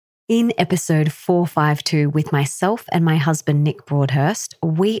In episode 452 with myself and my husband, Nick Broadhurst,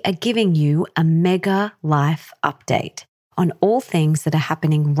 we are giving you a mega life update on all things that are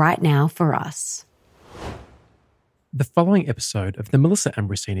happening right now for us. The following episode of The Melissa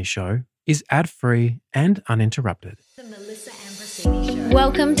Ambrosini Show is ad-free and uninterrupted.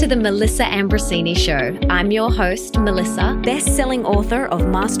 Welcome to The Melissa Ambrosini Show. I'm your host, Melissa, best-selling author of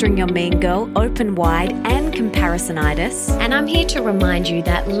Mastering Your Mean Girl, Open Wide, and Comparisonitis. And I'm here to remind you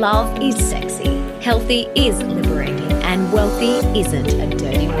that love is sexy, healthy is liberating, and wealthy isn't a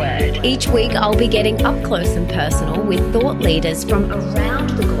dirty word. Each week, I'll be getting up close and personal with thought leaders from around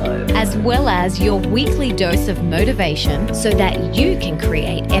the globe, as well as your weekly dose of motivation so that you can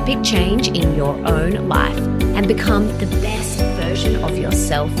create epic change in your own life and become the best version of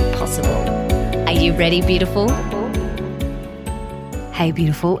yourself possible. Are you ready, beautiful? Hey,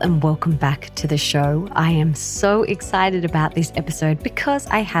 beautiful, and welcome back to the show. I am so excited about this episode because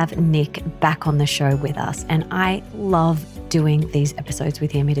I have Nick back on the show with us, and I love doing these episodes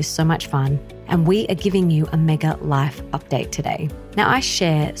with him. It is so much fun, and we are giving you a mega life update today. Now, I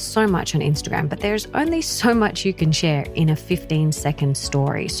share so much on Instagram, but there's only so much you can share in a 15-second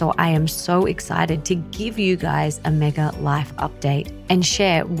story. So I am so excited to give you guys a mega life update and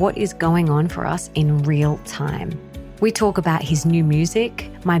share what is going on for us in real time. We talk about his new music,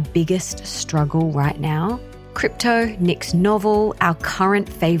 my biggest struggle right now, crypto, Nick's novel, our current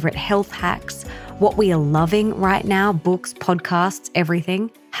favorite health hacks, what we are loving right now, books, podcasts, everything,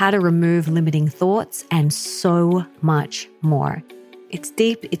 how to remove limiting thoughts, and so much more. It's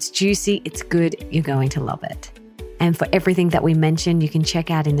deep, it's juicy, it's good. You're going to love it. And for everything that we mentioned, you can check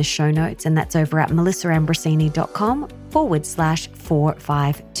out in the show notes, and that's over at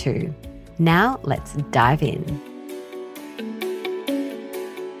melissaambrosini.com/452. Now let's dive in.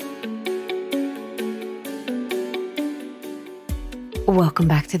 Welcome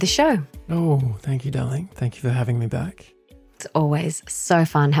back to the show. Oh, thank you, darling. Thank you for having me back. It's always so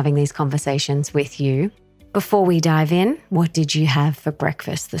fun having these conversations with you. Before we dive in, what did you have for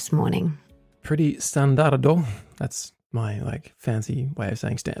breakfast this morning? Pretty standardo. That's my fancy way of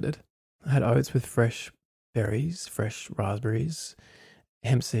saying standard. I had oats with fresh berries, fresh raspberries,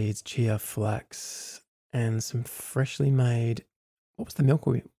 hemp seeds, chia, flax, and some freshly made, what was the milk?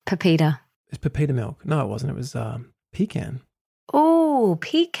 Pepita. It's pepita milk. No, it wasn't. It was pecan. Oh,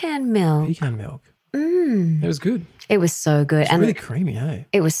 pecan milk. Pecan milk. It was good. It was so good. It's really creamy, hey?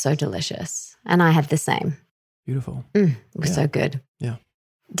 It was so delicious. And I had the same. Beautiful. It was so good. Yeah.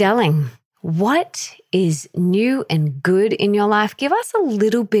 Darling, what is new and good in your life? Give us a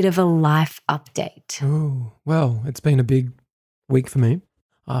little bit of a life update. Oh, well, it's been a big week for me.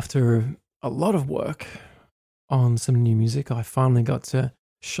 After a lot of work on some new music, I finally got to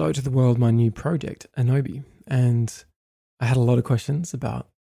show to the world my new project, Anobi. And I had a lot of questions about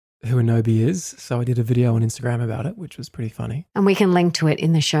who Anobi is, so I did a video on Instagram about it, which was pretty funny. And we can link to it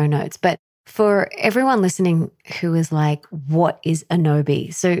in the show notes. But for everyone listening who is like, what is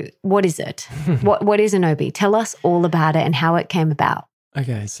Anobi? So what is it? What is Anobi? Tell us all about it and how it came about.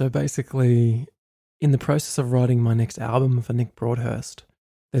 Okay, so basically, in the process of writing my next album for Nick Broadhurst,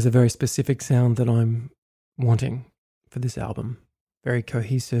 there's a very specific sound that I'm wanting for this album. Very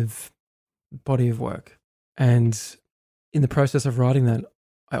cohesive body of work. And in the process of writing that,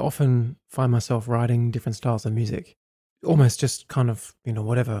 I often find myself writing different styles of music, almost just kind of,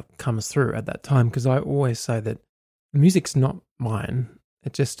 whatever comes through at that time, because I always say that the music's not mine.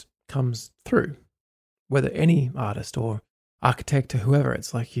 It just comes through. Whether any artist or architect or whoever,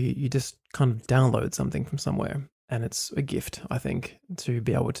 it's like you just kind of download something from somewhere, and it's a gift, I think, to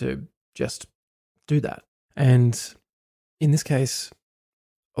be able to just do that. And in this case,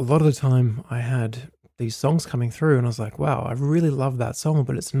 a lot of the time I had these songs coming through and I was like, wow, I really love that song,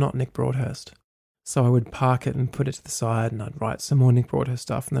 but it's not Nick Broadhurst. So I would park it and put it to the side and I'd write some more Nick Broadhurst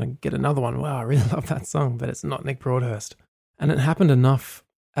stuff and then I'd get another one. Wow, I really love that song, but it's not Nick Broadhurst. And it happened enough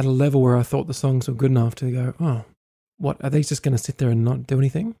at a level where I thought the songs were good enough to go, oh, what, are they just going to sit there and not do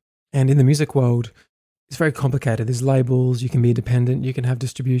anything? And in the music world, it's very complicated. There's labels, you can be independent, you can have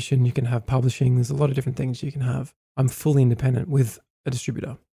distribution, you can have publishing. There's a lot of different things you can have. I'm fully independent with a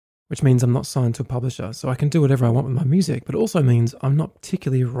distributor, which means I'm not signed to a publisher. So I can do whatever I want with my music, but it also means I'm not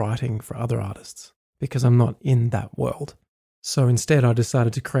particularly writing for other artists because I'm not in that world. So instead, I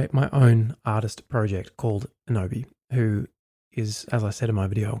decided to create my own artist project called Anobi, who is, as I said in my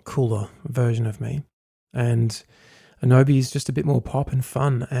video, a cooler version of me. And Anobi is just a bit more pop and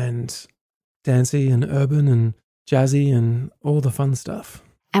fun and dancey and urban and jazzy and all the fun stuff.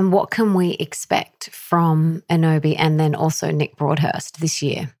 And what can we expect from Anobi and then also Nick Broadhurst this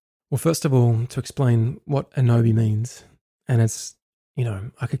year? Well, first of all, to explain what Anobi means, and it's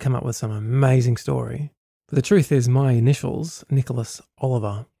I could come up with some amazing story. But the truth is my initials, Nicholas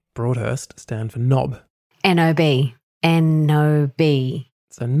Oliver Broadhurst, stand for Knob. N-O-B. N-O-B.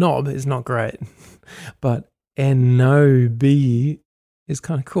 So Knob is not great, but N-O-B is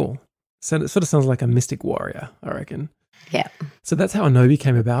kind of cool. So it sort of sounds like a mystic warrior, I reckon. Yeah. So that's how Anobi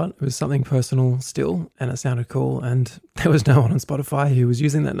came about. It was something personal still, and it sounded cool. And there was no one on Spotify who was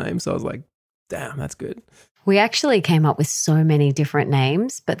using that name. So I was like, damn, that's good. We actually came up with so many different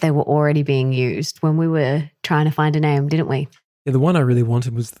names, but they were already being used when we were trying to find a name, didn't we? Yeah, the one I really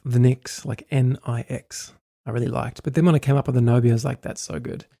wanted was the Nix, like N-I-X. I really liked. But then when I came up with Anobi, I was like, that's so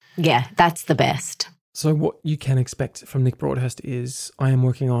good. Yeah, that's the best. So what you can expect from Nick Broadhurst is I am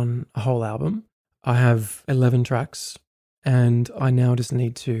working on a whole album. I have 11 tracks, and I now just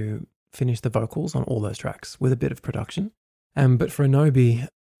need to finish the vocals on all those tracks with a bit of production. But for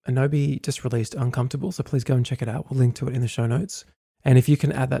Anobi just released Uncomfortable, so please go and check it out. We'll link to it in the show notes. And if you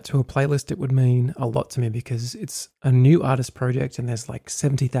can add that to a playlist, it would mean a lot to me because it's a new artist project and there's like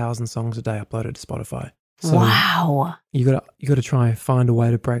 70,000 songs a day uploaded to Spotify. So wow. You got to try and find a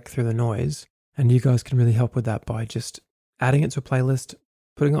way to break through the noise, and you guys can really help with that by just adding it to a playlist,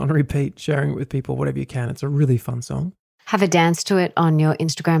 putting it on repeat, sharing it with people, whatever you can. It's a really fun song. Have a dance to it on your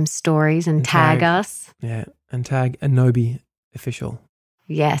Instagram stories and tag us. Yeah, and tag Anobi Official.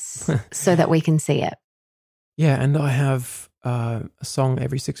 Yes, so that we can see it. Yeah, and I have a song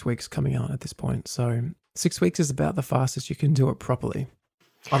every 6 weeks coming out at this point. So 6 weeks is about the fastest you can do it properly.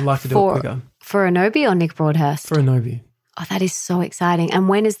 I'd like to do it quicker. For Anobi or Nick Broadhurst? For Anobi. Oh, that is so exciting. And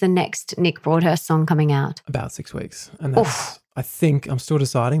when is the next Nick Broadhurst song coming out? About 6 weeks. And that's, I think, I'm still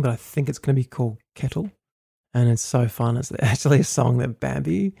deciding, but I think it's going to be called Kettle. And it's so fun. It's actually a song that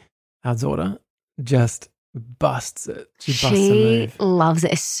Bambi, our daughter, just busts it. She busts a move. She loves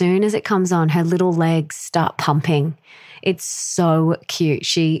it. As soon as it comes on, her little legs start pumping. It's so cute.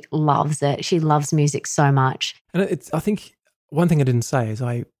 She loves it. She loves music so much. And I think one thing I didn't say is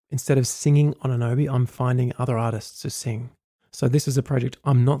instead of singing on Anobi, I'm finding other artists to sing. So this is a project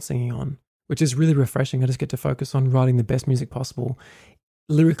I'm not singing on, which is really refreshing. I just get to focus on writing the best music possible,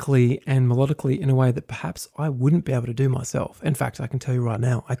 lyrically and melodically, in a way that perhaps I wouldn't be able to do myself. In fact, I can tell you right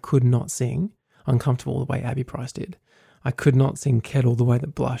now, I could not sing Uncomfortable the way Abby Price did. I could not sing Kettle the way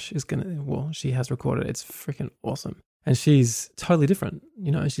that Blush is going to, well, she has recorded. It's freaking awesome. And she's totally different.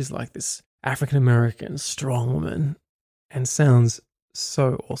 She's like this African-American strong woman and sounds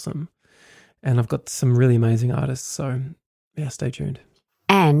so awesome. And I've got some really amazing artists. So yeah, stay tuned.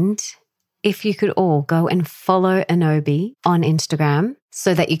 And if you could all go and follow Anobi on Instagram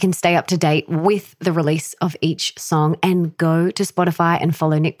so that you can stay up to date with the release of each song, and go to Spotify and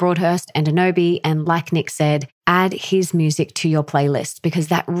follow Nick Broadhurst and Anobi. And like Nick said, add his music to your playlist because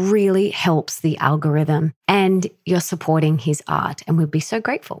that really helps the algorithm and you're supporting his art. And we'd be so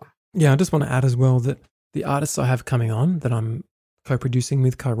grateful. Yeah, I just want to add as well that the artists I have coming on that I'm co-producing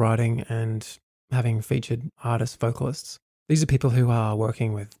with, co-writing and having featured artist vocalists, these are people who are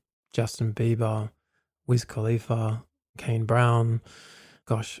working with Justin Bieber, Wiz Khalifa, Kane Brown,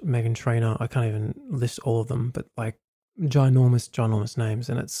 Meghan Trainor. I can't even list all of them, but like ginormous names.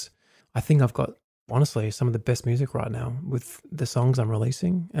 And I think I've got, honestly, some of the best music right now with the songs I'm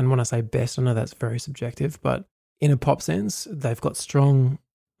releasing. And when I say best, I know that's very subjective, but in a pop sense, they've got strong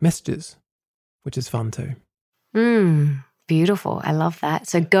messages, which is fun too. Beautiful. I love that.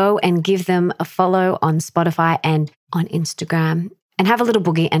 So go and give them a follow on Spotify and on Instagram, and have a little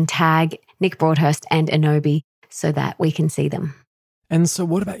boogie and tag Nick Broadhurst and Anobi so that we can see them. And so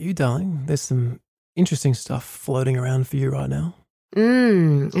what about you, darling? There's some interesting stuff floating around for you right now.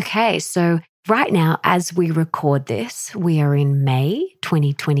 Okay. So right now, as we record this, we are in May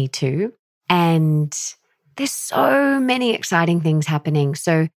 2022, and there's so many exciting things happening.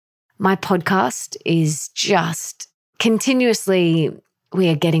 So my podcast is just continuously, we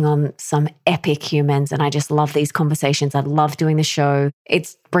are getting on some epic humans, and I just love these conversations. I love doing the show.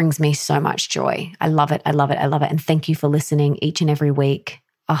 It brings me so much joy. I love it. I love it. I love it. And thank you for listening each and every week.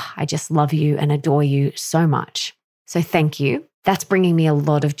 Oh, I just love you and adore you so much. So thank you. That's bringing me a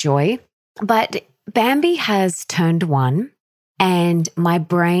lot of joy. But Bambi has turned 1 and my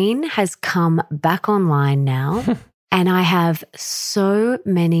brain has come back online now. And I have so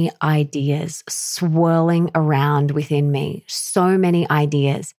many ideas swirling around within me, so many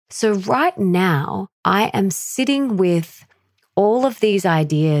ideas. So right now, I am sitting with all of these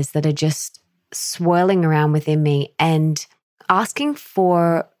ideas that are just swirling around within me and asking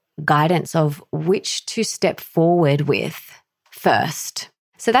for guidance of which to step forward with first.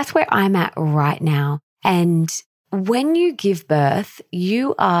 So that's where I'm at right now. And when you give birth,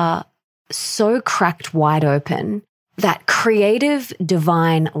 you are so cracked wide open that creative,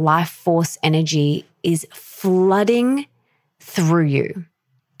 divine life force energy is flooding through you.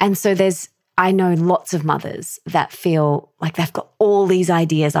 And so I know lots of mothers that feel like they've got all these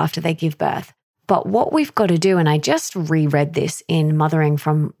ideas after they give birth. But what we've got to do, and I just reread this in Mothering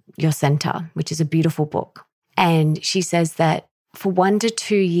from Your Center, which is a beautiful book. And she says that for 1 to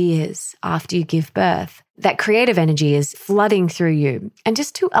 2 years after you give birth, that creative energy is flooding through you, and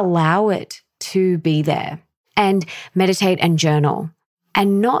just to allow it to be there and meditate and journal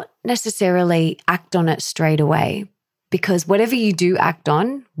and not necessarily act on it straight away, because whatever you do act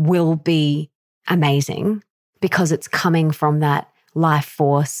on will be amazing because it's coming from that life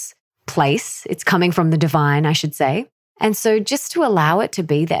force place. It's coming from the divine, I should say. And so just to allow it to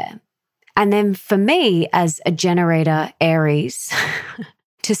be there. And then for me as a generator Aries,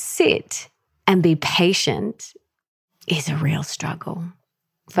 to sit and be patient is a real struggle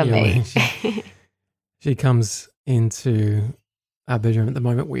for me. She comes into our bedroom at the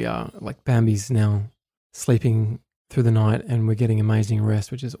moment. We are like Bambi's now sleeping through the night and we're getting amazing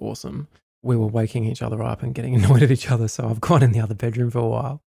rest, which is awesome. We were waking each other up and getting annoyed at each other. So I've gone in the other bedroom for a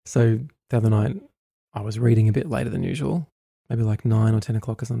while. So the other night I was reading a bit later than usual, maybe like 9 or 10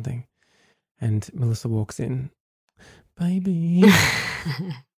 o'clock or something. And Melissa walks in, baby,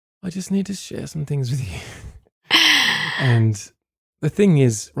 I just need to share some things with you. And the thing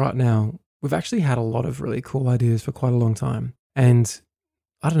is, right now, we've actually had a lot of really cool ideas for quite a long time. And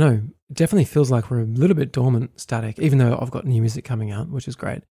I don't know, it definitely feels like we're a little bit dormant, static, even though I've got new music coming out, which is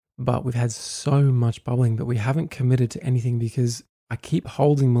great. But we've had so much bubbling, but we haven't committed to anything because I keep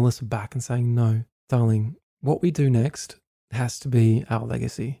holding Melissa back and saying, no, darling, what we do next has to be our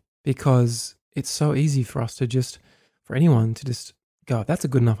legacy, because it's so easy for us to just, for anyone to just go, that's a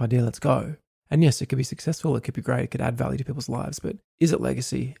good enough idea, let's go. And yes, it could be successful, it could be great, it could add value to people's lives, but is it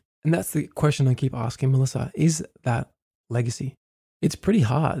legacy? And that's the question I keep asking Melissa, is that legacy? It's pretty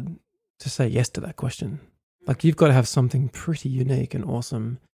hard to say yes to that question. Like, you've got to have something pretty unique and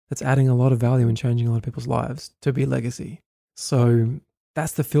awesome that's adding a lot of value and changing a lot of people's lives to be legacy. So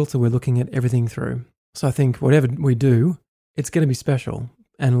that's the filter we're looking at everything through. So I think whatever we do, it's going to be special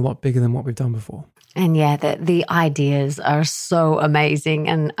and a lot bigger than what we've done before. And yeah, the ideas are so amazing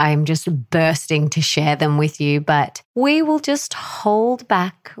and I'm just bursting to share them with you. But we will just hold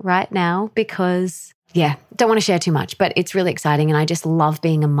back right now because, yeah, don't want to share too much, but it's really exciting. And I just love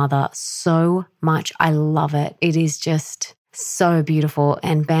being a mother so much. I love it. It is just so beautiful.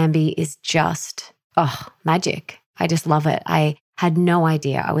 And Bambi is just, magic. I just love it. I had no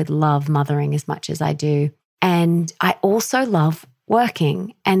idea I would love mothering as much as I do. And I also love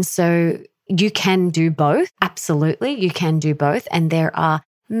working. And so you can do both. Absolutely, you can do both. And there are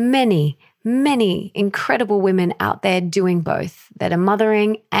many, many incredible women out there doing both, that are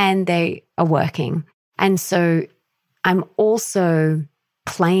mothering and they are working. And so I'm also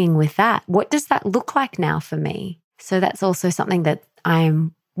playing with that. What does that look like now for me? So that's also something that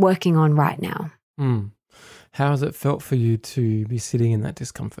I'm working on right now. How has it felt for you to be sitting in that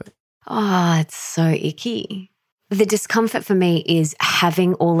discomfort? Oh, it's so icky. The discomfort for me is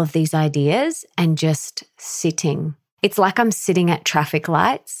having all of these ideas and just sitting. It's like I'm sitting at traffic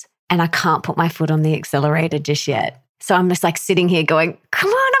lights and I can't put my foot on the accelerator just yet. So I'm just like sitting here going, come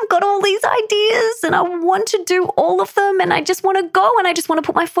on, I've got all these ideas and I want to do all of them and I just want to go and I just want to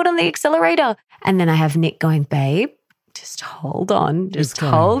put my foot on the accelerator. And then I have Nick going, babe, just hold on, just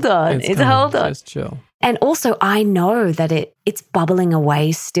hold on. It's hold on. Just chill. And also I know that it's bubbling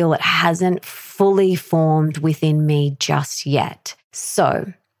away still. It hasn't fully formed within me just yet.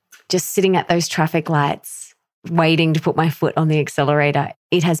 So just sitting at those traffic lights, waiting to put my foot on the accelerator,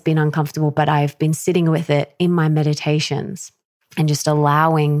 it has been uncomfortable, but I've been sitting with it in my meditations and just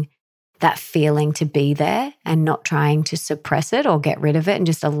allowing that feeling to be there and not trying to suppress it or get rid of it and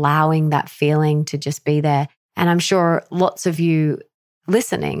just allowing that feeling to just be there. And I'm sure lots of you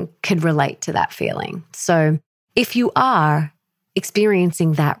listening could relate to that feeling. So if you are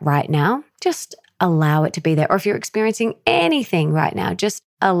experiencing that right now, just allow it to be there. Or if you're experiencing anything right now, just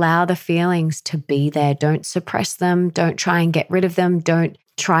allow the feelings to be there. Don't suppress them. Don't try and get rid of them. Don't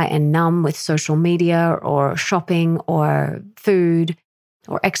try and numb with social media or shopping or food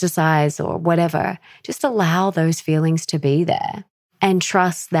or exercise or whatever. Just allow those feelings to be there and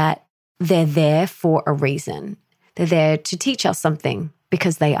trust that they're there for a reason. They're there to teach us something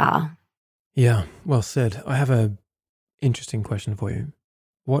because they are. Yeah, well said. I have an interesting question for you.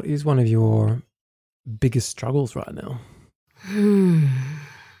 What is one of your biggest struggles right now?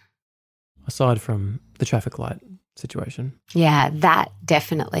 Aside from the traffic light situation. Yeah, that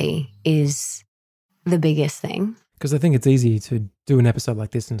definitely is the biggest thing. Because I think it's easy to do an episode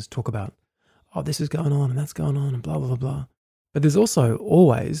like this and just talk about, oh, this is going on and that's going on and blah, blah, blah, blah. But there's also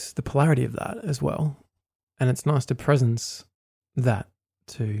always the polarity of that as well. And it's nice to presence that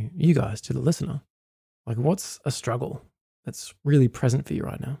to you guys, to the listener. Like, what's a struggle that's really present for you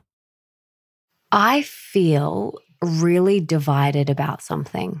right now? I feel really divided about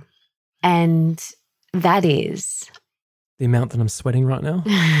something. And that is the amount that I'm sweating right now.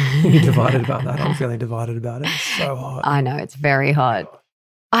 You're divided about that. I'm feeling divided about it. It's so hot. I know, it's very hot.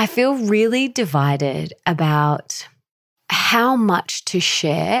 I feel really divided about how much to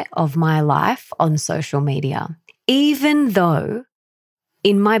share of my life on social media, even though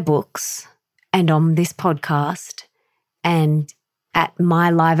in my books and on this podcast and at my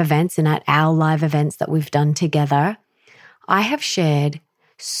live events and at our live events that we've done together, I have shared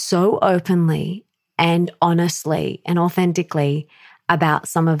so openly and honestly and authentically about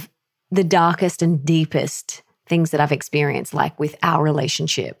some of the darkest and deepest things that I've experienced, like with our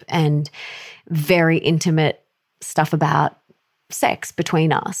relationship and very intimate stuff about sex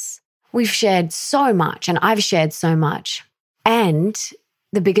between us. We've shared so much and I've shared so much. And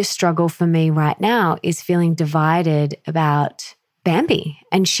the biggest struggle for me right now is feeling divided about Bambi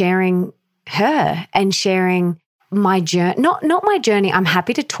and sharing her and sharing my journey. Not my journey. I'm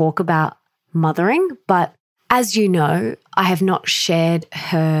happy to talk about mothering, but as you know, I have not shared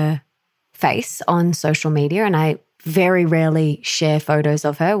her face on social media and I very rarely share photos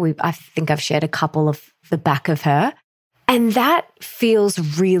of her. I think I've shared a couple of the back of her. And that feels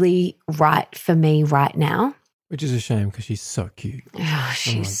really right for me right now. Which is a shame because she's so cute. Oh,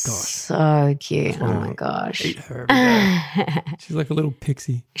 she's so cute. Oh my gosh. Eat her every day. She's like a little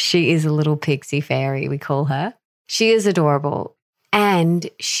pixie. She is a little pixie fairy, we call her. She is adorable. And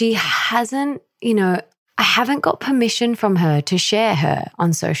she hasn't, I haven't got permission from her to share her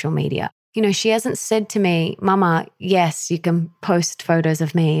on social media. She hasn't said to me, Mama, yes, you can post photos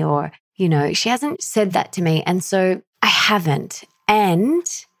of me, or, she hasn't said that to me. And so I haven't. And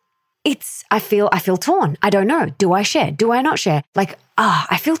I feel torn. I don't know. Do I share? Do I not share?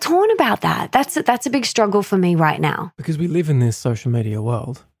 I feel torn about that. That's a big struggle for me right now. Because we live in this social media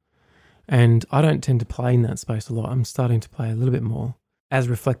world and I don't tend to play in that space a lot. I'm starting to play a little bit more as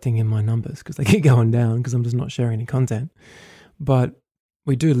reflecting in my numbers because they keep going down because I'm just not sharing any content. But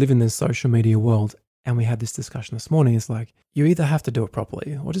we do live in this social media world and we had this discussion this morning. It's like, you either have to do it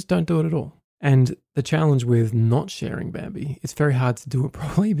properly or just don't do it at all. And the challenge with not sharing Bambi, it's very hard to do it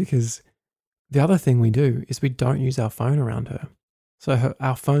properly because the other thing we do is we don't use our phone around her. So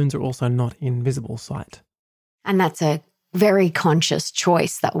our phones are also not in visible sight. And that's a very conscious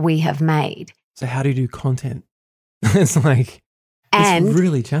choice that we have made. So how do you do content? It's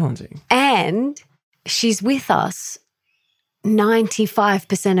really challenging. And she's with us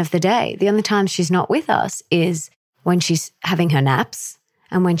 95% of the day. The only time she's not with us is when she's having her naps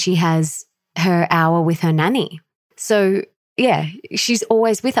and when she has her hour with her nanny. So yeah, she's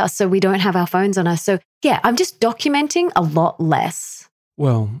always with us. So we don't have our phones on us. So yeah, I'm just documenting a lot less.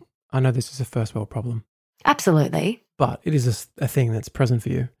 Well, I know this is a first world problem. Absolutely. But it is a thing that's present for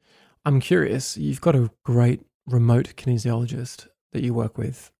you. I'm curious, you've got a great remote kinesiologist that you work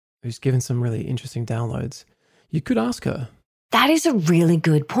with who's given some really interesting downloads. You could ask her. That is a really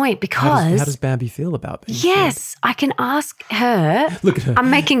good point because... How does Bambi feel about being Yes, I can ask her. Look at her. I'm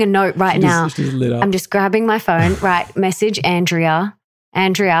making a note right now. She's lit up. I'm just grabbing my phone. Right, message Andrea.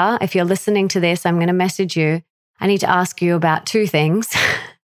 Andrea, if you're listening to this, I'm going to message you. I need to ask you about two things.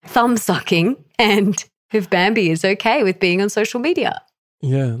 Thumb sucking and if Bambi is okay with being on social media.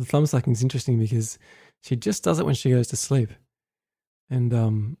 Yeah, the thumb sucking is interesting because she just does it when she goes to sleep.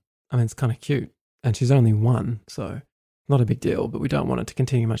 And it's kind of cute. And she's only one, so... not a big deal, but we don't want it to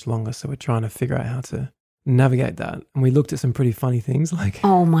continue much longer. So we're trying to figure out how to navigate that. And we looked at some pretty funny things like...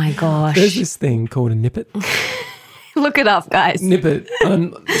 oh my gosh. There's this thing called a nippet. Look it up, guys. Nippet.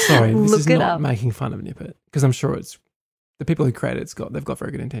 Sorry, this is not up. making fun of Nippet because I'm sure it's... the people who create it, they've got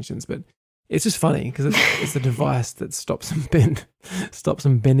very good intentions, but it's just funny because it's a device that stops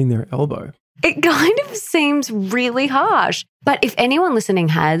them bending their elbow. It kind of seems really harsh. But if anyone listening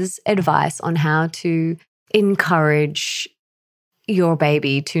has advice on how to encourage your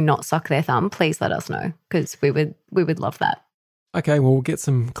baby to not suck their thumb, please let us know because we would love that. Okay, well, we'll get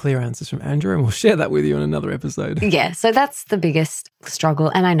some clear answers from Andrew and we'll share that with you in another episode. Yeah, so that's the biggest struggle.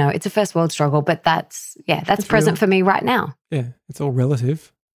 And I know it's a first world struggle, but that's present for me right now. Yeah, it's all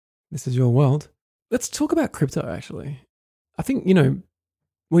relative. This is your world. Let's talk about crypto, actually. I think,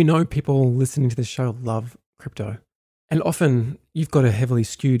 we know people listening to this show love crypto. And often you've got a heavily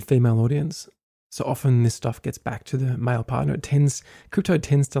skewed female audience. So often this stuff gets back to the male partner. Crypto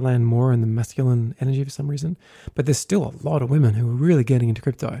tends to land more in the masculine energy for some reason, but there's still a lot of women who are really getting into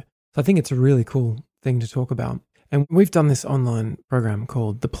crypto. So I think it's a really cool thing to talk about. And we've done this online program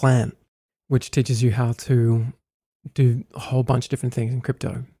called The Plan, which teaches you how to do a whole bunch of different things in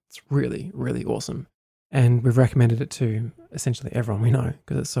crypto. It's really, really awesome. And we've recommended it to essentially everyone we know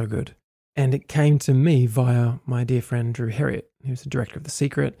because it's so good. And it came to me via my dear friend Drew Herriot, who's the director of The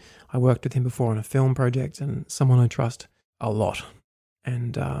Secret. I worked with him before on a film project and someone I trust a lot.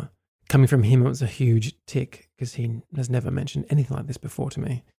 And coming from him, it was a huge tick because he has never mentioned anything like this before to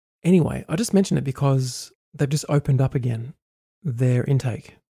me. Anyway, I just mentioned it because they've just opened up again their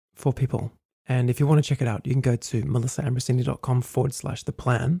intake for people. And if you want to check it out, you can go to melissaambrosini.com/the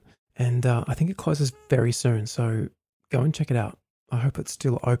plan. And I think it closes very soon. So go and check it out. I hope it's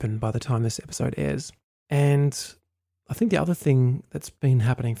still open by the time this episode airs. And I think the other thing that's been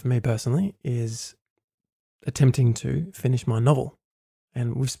happening for me personally is attempting to finish my novel.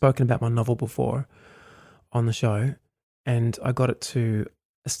 And we've spoken about my novel before on the show. And I got it to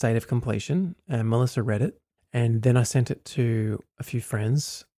a state of completion and Melissa read it. And then I sent it to a few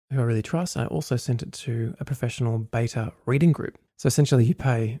friends who I really trust. I also sent it to a professional beta reading group. So essentially you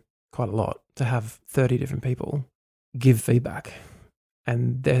pay quite a lot to have 30 different people give feedback.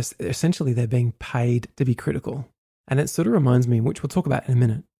 And they're being paid to be critical. And it sort of reminds me, which we'll talk about in a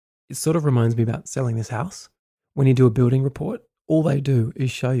minute, it sort of reminds me about selling this house. When you do a building report, all they do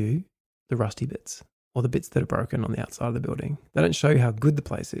is show you the rusty bits or the bits that are broken on the outside of the building. They don't show you how good the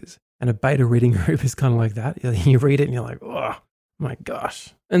place is. And a beta reading group is kind of like that. You read it and you're like, oh my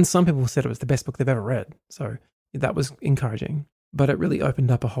gosh. And some people said it was the best book they've ever read. So that was encouraging. But it really opened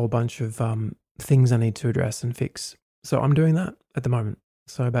up a whole bunch of things I need to address and fix. So I'm doing that at the moment.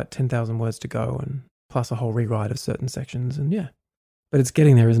 So about 10,000 words to go and plus a whole rewrite of certain sections. And yeah, but it's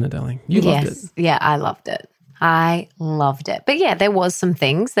getting there, isn't it, darling? You loved it. Yeah, I loved it. I loved it. But yeah, there was some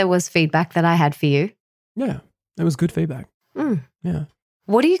things. There was feedback that I had for you. Yeah, it was good feedback. Yeah.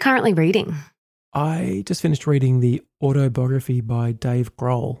 What are you currently reading? I just finished reading the autobiography by Dave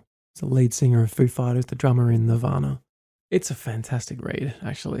Grohl. He's the lead singer of Foo Fighters, the drummer in Nirvana. It's a fantastic read,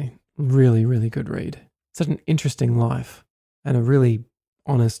 actually. Really, really good read. Such an interesting life and a really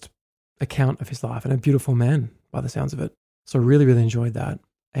honest account of his life and a beautiful man by the sounds of it. So I really, really enjoyed that.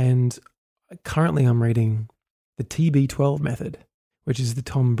 And currently I'm reading the TB12 method, which is the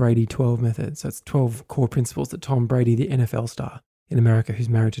Tom Brady 12 method. So it's 12 core principles that Tom Brady, the NFL star in America who's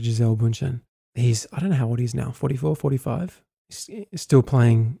married to Gisele Bündchen. I don't know how old he is now, 44, 45. He's still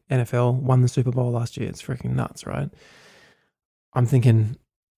playing NFL, won the Super Bowl last year. It's freaking nuts, right? I'm thinking,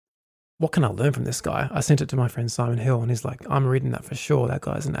 what can I learn from this guy? I sent it to my friend Simon Hill and he's like, I'm reading that for sure. That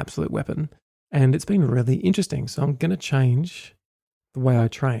guy's an absolute weapon. And it's been really interesting. So I'm going to change the way I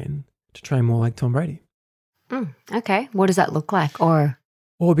train to train more like Tom Brady. Okay. What does that look like? Or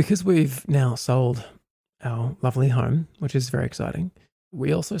because we've now sold our lovely home, which is very exciting,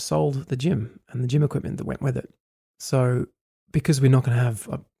 we also sold the gym and the gym equipment that went with it. So because we're not going to have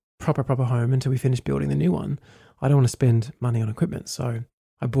a proper home until we finish building the new one, I don't want to spend money on equipment. So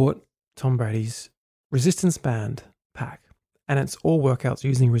I bought Tom Brady's resistance band pack, and it's all workouts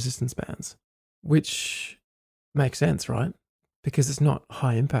using resistance bands, which makes sense, right? Because it's not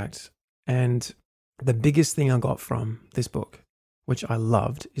high impact. And the biggest thing I got from this book, which I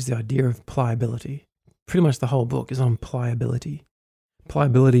loved, is the idea of pliability. Pretty much the whole book is on pliability.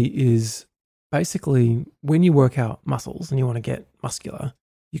 Pliability is basically when you work out muscles and you want to get muscular,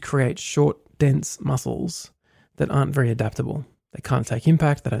 you create short, dense muscles that aren't very adaptable. They can't take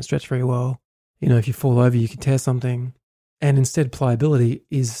impact. They don't stretch very well. If you fall over, you can tear something. And instead, pliability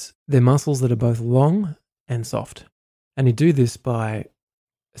is they're muscles that are both long and soft. And you do this by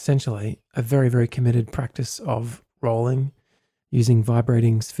essentially a very, very committed practice of rolling, using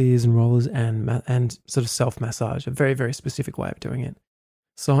vibrating spheres and rollers and sort of self-massage, a very, very specific way of doing it.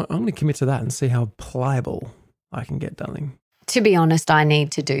 So I'm going to commit to that and see how pliable I can get, darling. To be honest, I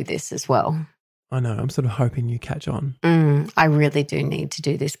need to do this as well. I know. I'm sort of hoping you catch on. I really do need to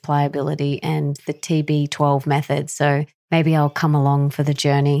do this pliability and the TB12 method. So maybe I'll come along for the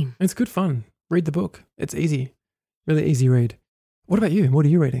journey. It's good fun. Read the book. It's easy. Really easy read. What about you? What are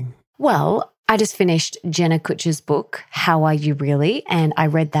you reading? Well, I just finished Jenna Kutcher's book, How Are You Really? And I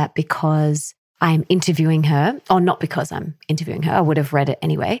read that because I'm interviewing her, or not because I'm interviewing her. I would have read it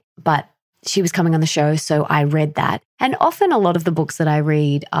anyway, but she was coming on the show, so I read that. And often a lot of the books that I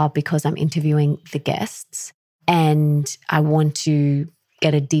read are because I'm interviewing the guests and I want to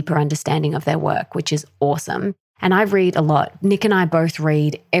get a deeper understanding of their work, which is awesome. And I read a lot. Nick and I both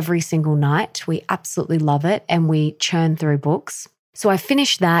read every single night. We absolutely love it and we churn through books. So I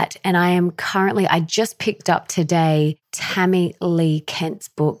finished that and I just picked up today Tammy Lee Kent's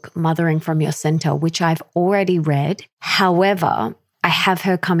book, Mothering from Your Center, which I've already read. However, I have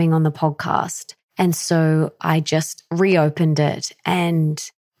her coming on the podcast. And so I just reopened it and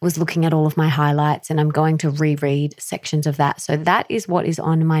was looking at all of my highlights, and I'm going to reread sections of that. So that is what is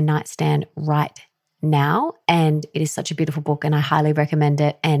on my nightstand right now. And it is such a beautiful book, and I highly recommend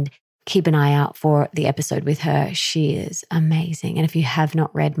it. And keep an eye out for the episode with her. She is amazing. And if you have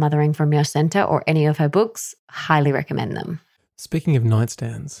not read Mothering from Your Center or any of her books, highly recommend them. Speaking of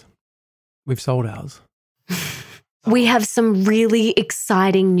nightstands, we've sold ours. We have some really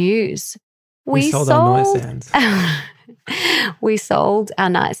exciting news. We sold our nightstands. We sold our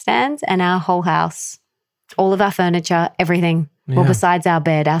nightstands and our whole house, all of our furniture, everything. Yeah. Well, besides our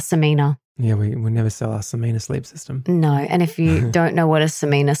bed, our Samina. Yeah, we never sell our Samina sleep system. No, and if you don't know what a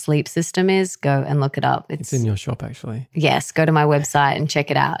Samina sleep system is, go and look it up. It's in your shop, actually. Yes, go to my website and check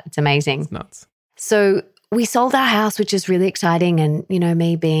it out. It's amazing. It's nuts. So we sold our house, which is really exciting. And, you know,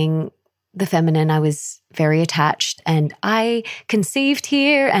 me being the feminine, I was very attached, and I conceived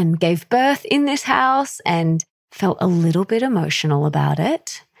here and gave birth in this house and felt a little bit emotional about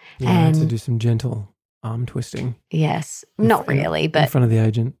it. Yeah, I had to do some gentle arm twisting. Yes, not really, but in front of the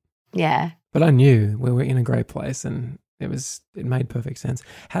agent. Yeah. But I knew we were in a great place, and it made perfect sense.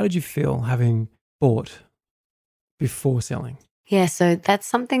 How did you feel having bought before selling? Yeah, so that's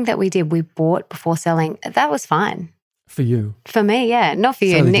something that we did. We bought before selling. That was fine. For you? For me, yeah. Not for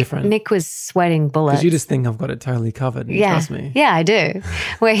you. Nick was sweating bullets. Because you just think I've got it totally covered. Yeah. Trust me. Yeah, I do.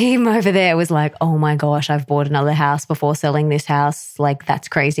 Where him over there was like, oh my gosh, I've bought another house before selling this house. Like, that's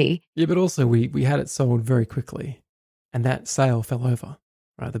crazy. Yeah, but also we had it sold very quickly, and that sale fell over,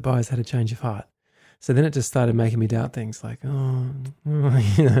 right? The buyers had a change of heart. So then it just started making me doubt things like, is it going to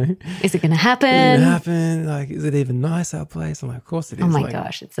happen? Is it going to happen? Like, is it even nice, our place? I'm like, of course it is. Oh my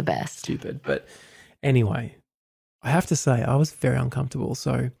gosh, it's the best. Stupid. But anyway, I have to say I was very uncomfortable.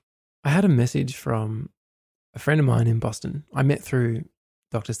 So I had a message from a friend of mine in Boston. I met through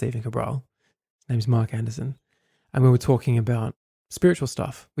Dr. Stephen Cabral. His name's Mark Anderson. And we were talking about spiritual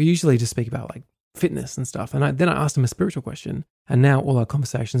stuff. We usually just speak about like fitness and stuff. And then I asked him a spiritual question. And now all our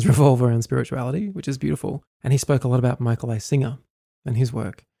conversations revolve around spirituality, which is beautiful. And he spoke a lot about Michael A. Singer and his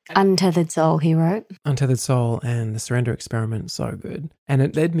work. Untethered Soul, he wrote. Untethered Soul and the Surrender Experiment, so good. And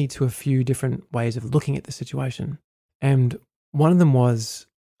it led me to a few different ways of looking at the situation. And one of them was,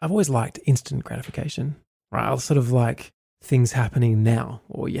 I've always liked instant gratification, right? I sort of like things happening now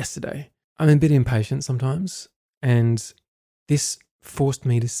or yesterday. I'm a bit impatient sometimes, and this forced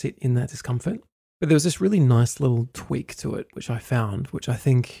me to sit in that discomfort. But there was this really nice little tweak to it, which I found, which I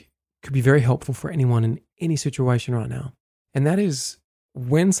think could be very helpful for anyone in any situation right now. And that is,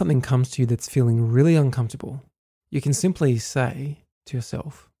 when something comes to you that's feeling really uncomfortable, you can simply say to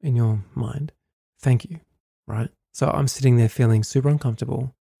yourself in your mind, thank you, right? So I'm sitting there feeling super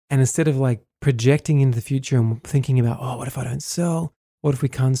uncomfortable. And instead of like projecting into the future and thinking about, oh, what if I don't sell? What if we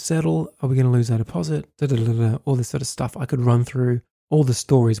can't settle? Are we going to lose our deposit? All this sort of stuff. I could run through all the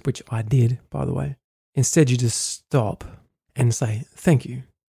stories, which I did, by the way. Instead, you just stop and say, thank you.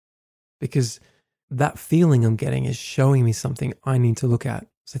 Because that feeling I'm getting is showing me something I need to look at.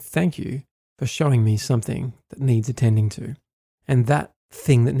 So thank you for showing me something that needs attending to. And that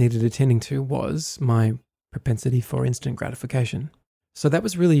thing that needed attending to was my propensity for instant gratification. So that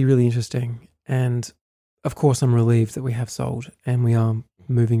was really, really interesting. And of course, I'm relieved that we have sold and we are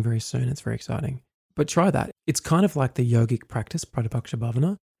moving very soon. It's very exciting. But try that. It's kind of like the yogic practice, Pratipaksha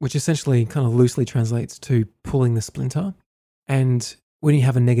Bhavana, which essentially kind of loosely translates to pulling the splinter. And when you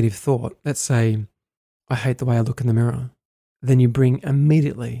have a negative thought, let's say, I hate the way I look in the mirror, then you bring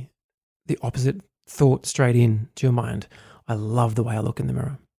immediately the opposite thought straight in to your mind. I love the way I look in the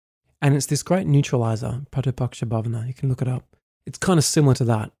mirror. And it's this great neutralizer, Pratipaksha Bhavana. You can look it up. It's kind of similar to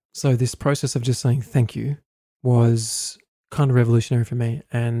that. So this process of just saying thank you was kind of revolutionary for me.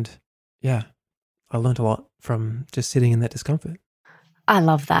 And yeah, I learned a lot from just sitting in that discomfort. I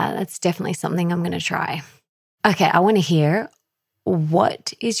love that. That's definitely something I'm going to try. Okay, I want to hear,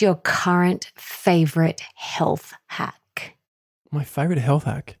 what is your current favorite health hack? My favorite health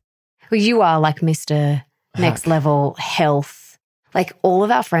hack? Well, you are like Mr. Next Level Health. Like all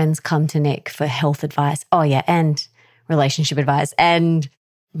of our friends come to Nick for health advice. Oh yeah, and relationship advice and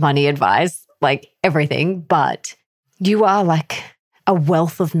money advice, like everything. But you are like a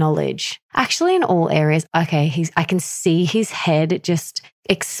wealth of knowledge, actually in all areas. Okay, I can see his head just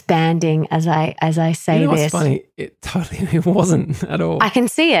expanding as I say you know this. What's funny? It wasn't at all. I can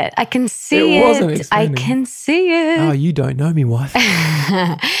see it. I can see it. It wasn't expanding. I can see it. Oh, you don't know me, wife.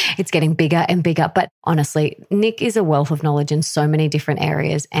 It's getting bigger and bigger. But honestly, Nick is a wealth of knowledge in so many different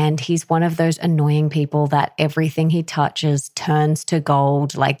areas. And he's one of those annoying people that everything he touches turns to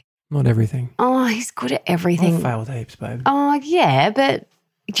gold. Like Not everything. Oh, he's good at everything. I've failed heaps, babe. Oh, yeah, but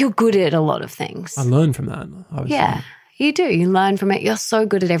you're good at a lot of things. I learn from that, obviously. Yeah, you do. You learn from it. You're so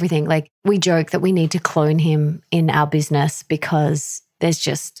good at everything. Like, we joke that we need to clone him in our business because there's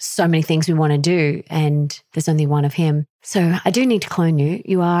just so many things we want to do and there's only one of him. So I do need to clone you.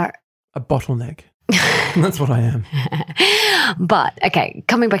 You are a bottleneck. That's what I am. But, okay,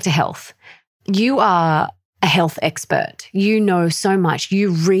 coming back to health. You are a health expert. You know so much.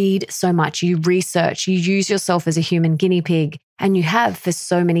 You read so much. You research. You use yourself as a human guinea pig, and you have for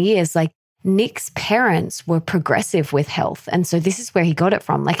so many years. Like, Nick's parents were progressive with health, and so this is where he got it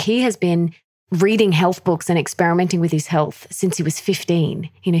from. Like, he has been reading health books and experimenting with his health since he was 15.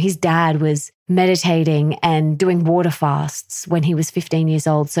 You know, his dad was meditating and doing water fasts when he was 15 years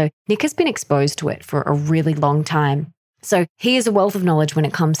old. So Nick has been exposed to it for a really long time. So he is a wealth of knowledge when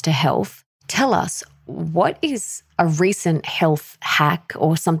it comes to health. Tell us, what is a recent health hack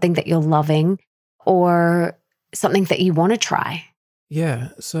or something that you're loving or something that you want to try? Yeah.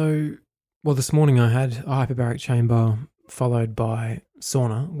 So, well, this morning I had a hyperbaric chamber followed by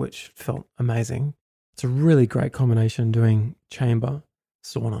sauna, which felt amazing. It's a really great combination doing chamber,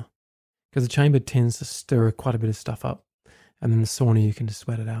 sauna, because the chamber tends to stir quite a bit of stuff up, and then the sauna, you can just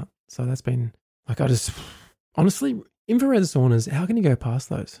sweat it out. So that's been, like, honestly, infrared saunas, how can you go past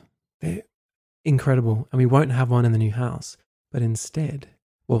those? They're incredible. And we won't have one in the new house, but instead,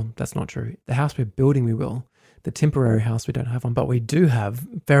 well, that's not true. The house we're building, we will. The temporary house, we don't have one, but we do have,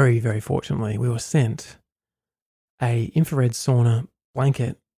 very, very fortunately, we were sent a infrared sauna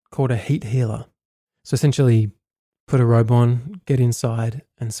blanket called a heat healer. So essentially, put a robe on, get inside,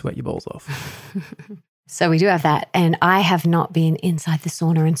 and sweat your balls off. So we do have that. And I have not been inside the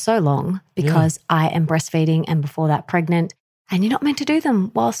sauna in so long because I am breastfeeding and before that pregnant. And you're not meant to do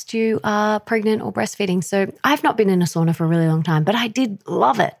them whilst you are pregnant or breastfeeding. So I've not been in a sauna for a really long time, but I did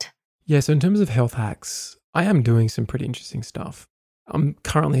love it. Yeah, so in terms of health hacks, I am doing some pretty interesting stuff. I'm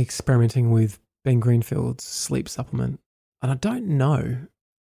currently experimenting with Ben Greenfield's sleep supplement, and I don't know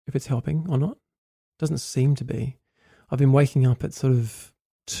if it's helping or not. Doesn't seem to be. I've been waking up at sort of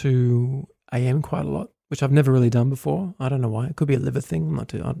 2 a.m. quite a lot, which I've never really done before. I don't know why. It could be a liver thing.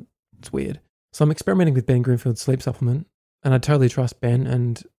 It's weird. So I'm experimenting with Ben Greenfield's sleep supplement, and I totally trust Ben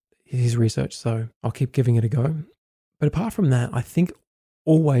and his research, so I'll keep giving it a go. But apart from that, I think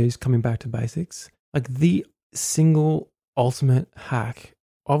always coming back to basics, like the single ultimate hack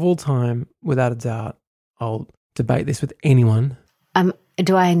of all time, without a doubt, I'll debate this with anyone.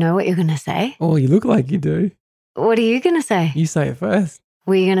 Do I know what you're going to say? Oh, you look like you do. What are you going to say? You say it first.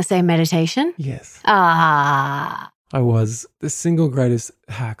 Were you going to say meditation? Yes. Ah. I was. The single greatest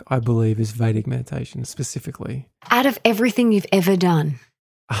hack, I believe, is Vedic meditation specifically. Out of everything you've ever done?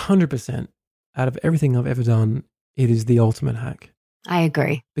 100%. Out of everything I've ever done, it is the ultimate hack. I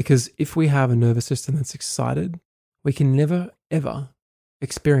agree. Because if we have a nervous system that's excited, we can never, ever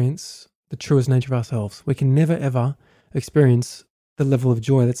experience the truest nature of ourselves. We can never, ever experience the level of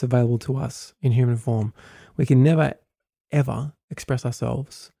joy that's available to us in human form. We can never, ever express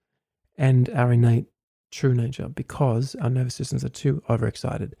ourselves and our innate true nature because our nervous systems are too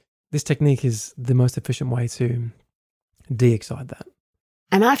overexcited. This technique is the most efficient way to de-excite that.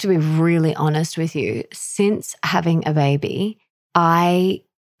 And I have to be really honest with you. Since having a baby, I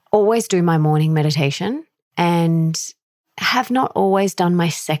always do my morning meditation and have not always done my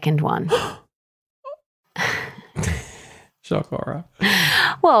second one. Shock horror.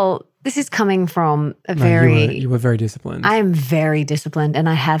 Well, this is coming from you were very disciplined. I am very disciplined, and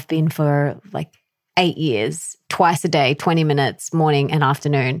I have been for like 8 years, twice a day, 20 minutes, morning and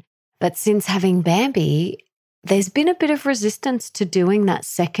afternoon. But since having Bambi, there's been a bit of resistance to doing that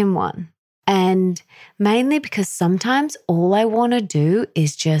second one. And mainly because sometimes all I want to do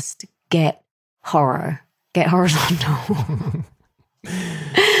is just get horizontal.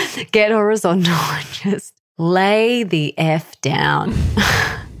 Get horizontal and just lay the F down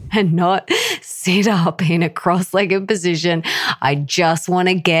and not sit up in a cross-legged position. I just want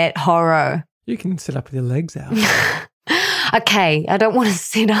to get horo. You can sit up with your legs out. Okay, I don't want to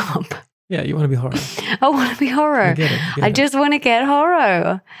sit up. Yeah, you want to be horo. I want to be horo. I get it. I just want to get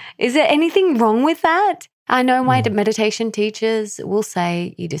horo. Is there anything wrong with that? I know my meditation teachers will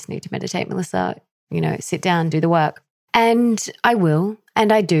say, you just need to meditate, Melissa. You know, sit down, do the work. And I will,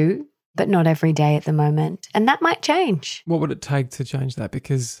 and I do, but not every day at the moment. And that might change. What would it take to change that?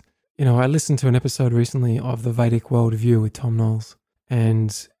 Because, you know, I listened to an episode recently of the Vedic Worldview with Tom Knowles,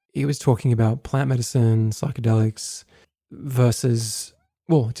 and he was talking about plant medicine, psychedelics versus,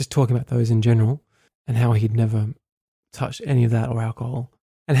 well, just talking about those in general and how he'd never touched any of that or alcohol,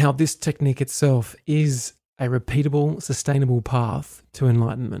 and how this technique itself is a repeatable, sustainable path to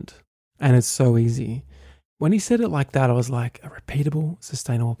enlightenment. And it's so easy. When he said it like that, I was like, a repeatable,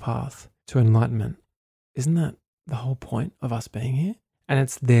 sustainable path to enlightenment. Isn't that the whole point of us being here? And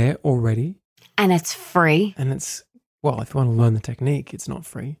it's there already. And it's free. And it's, well, if you want to learn the technique, it's not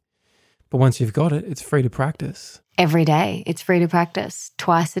free. But once you've got it, it's free to practice. Every day. It's free to practice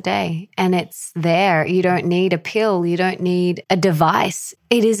twice a day. And it's there. You don't need a pill. You don't need a device.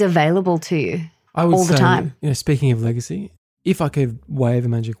 It is available to you all the time. Speaking of legacy, if I could wave a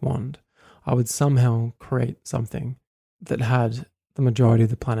magic wand, I would somehow create something that had the majority of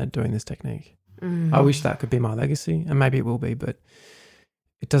the planet doing this technique. I wish that could be my legacy, and maybe it will be, but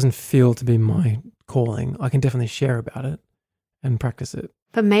it doesn't feel to be my calling. I can definitely share about it and practice it.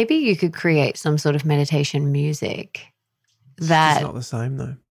 But maybe you could create some sort of meditation music that... It's not the same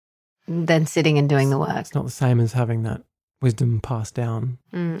though. Than sitting and doing the work. It's not the same as having that wisdom passed down.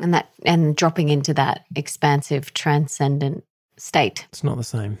 And dropping into that expansive, transcendent state. It's not the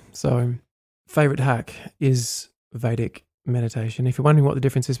same. So, favorite hack is Vedic meditation. If you're wondering what the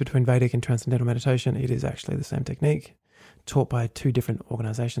difference is between Vedic and transcendental meditation, it is actually the same technique taught by two different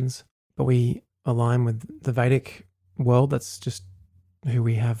organizations. But we align with the Vedic world. That's just who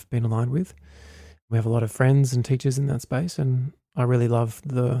we have been aligned with. We have a lot of friends and teachers in that space, and I really love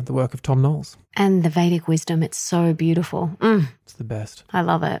the work of Tom Knowles. And the Vedic wisdom, it's so beautiful. It's the best. I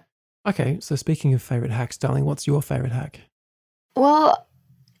love it. Okay, so speaking of favorite hacks, darling, what's your favorite hack? Well,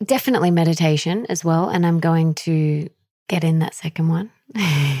 definitely meditation as well, and I'm going to get in that second one.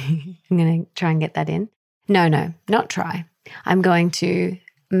 I'm going to try and get that in. No, not try. I'm going to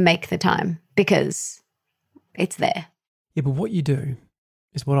make the time because it's there. Yeah, but what you do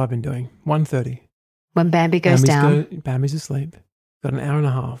is what I've been doing. 1:30. When Bambi goes down. Bambi's asleep. Got an hour and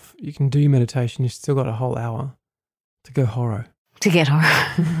a half. You can do your meditation. You've still got a whole hour to go horror. To get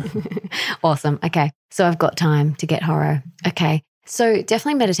horror. Awesome. Okay. So I've got time to get horror. Okay. So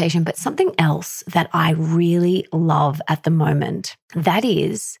definitely meditation, but something else that I really love at the moment, that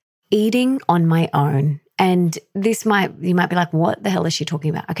is eating on my own. And you might be like, what the hell is she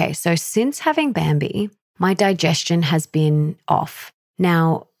talking about? Okay. So since having Bambi, my digestion has been off.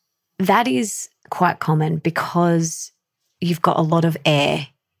 Now, that is quite common because you've got a lot of air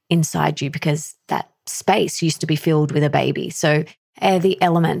inside you because that space used to be filled with a baby. So air, the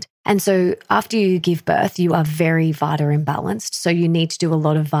element. And so after you give birth, you are very Vata imbalanced. So you need to do a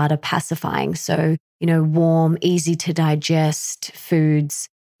lot of Vata pacifying. So, warm, easy to digest foods,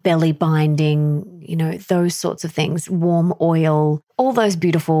 belly binding, those sorts of things, warm oil, all those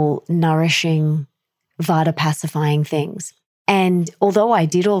beautiful, nourishing, Vata pacifying things. And although I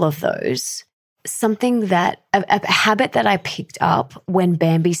did all of those, a habit that I picked up when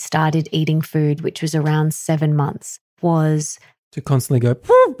Bambi started eating food, which was around 7 months, was to constantly go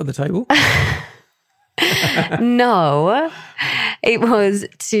poof at the table. No, it was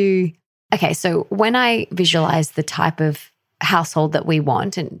so when I visualized the type of household that we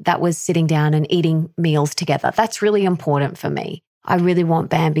want, and that was sitting down and eating meals together, that's really important for me. I really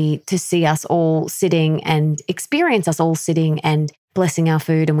want Bambi to see us all sitting and experience us all sitting and blessing our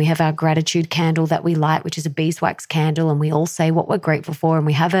food. And we have our gratitude candle that we light, which is a beeswax candle. And we all say what we're grateful for. And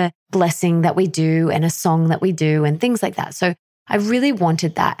we have a blessing that we do and a song that we do and things like that. So I really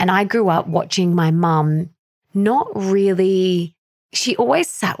wanted that. And I grew up watching my mum she always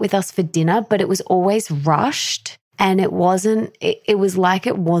sat with us for dinner, but it was always rushed. And it was like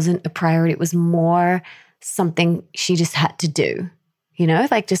it wasn't a priority. It was more something she just had to do,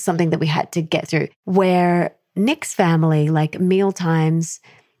 like just something that we had to get through. Where Nick's family, like meal times,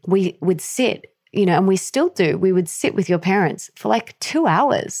 we would sit, and we still do. We would sit with your parents for like 2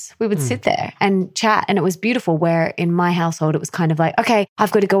 hours. We would sit there and chat. And it was beautiful, where in my household, it was kind of like, okay,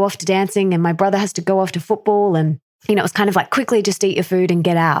 I've got to go off to dancing and my brother has to go off to football. And, it was kind of like quickly just eat your food and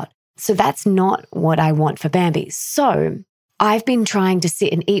get out. So that's not what I want for Bambi. So I've been trying to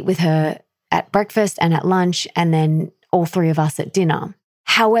sit and eat with her at breakfast and at lunch, and then all three of us at dinner.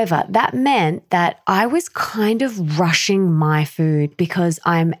 However, that meant that I was kind of rushing my food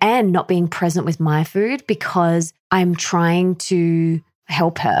and not being present with my food because I'm trying to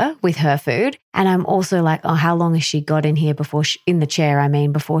help her with her food. And I'm also like, oh, how long has she got in here before she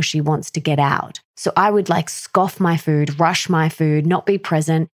wants to get out? So I would like scoff my food, rush my food, not be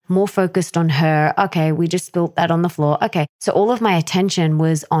present, more focused on her. Okay, we just spilled that on the floor. Okay. So all of my attention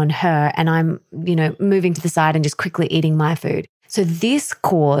was on her, and I'm, moving to the side and just quickly eating my food. So this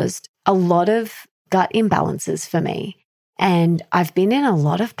caused a lot of gut imbalances for me. And I've been in a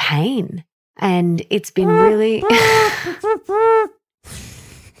lot of pain. And it's been really...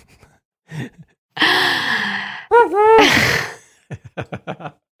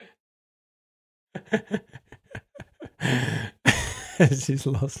 She's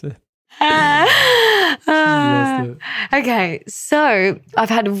lost it. She's lost it. Okay, so I've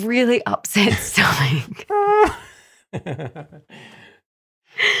had a really upset stomach.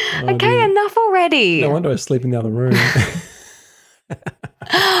 Okay, dear. enough already. No wonder I sleep in the other room.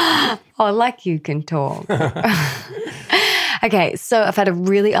 Oh, like you can talk. Okay, so I've had a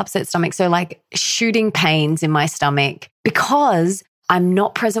really upset stomach. So like shooting pains in my stomach because I'm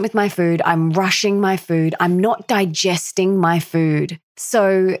not present with my food. I'm rushing my food. I'm not digesting my food.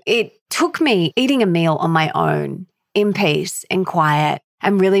 So it took me eating a meal on my own in peace, in quiet,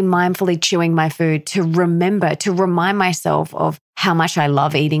 and really mindfully chewing my food to remind myself of how much I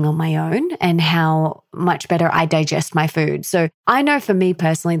love eating on my own and how much better I digest my food. So I know for me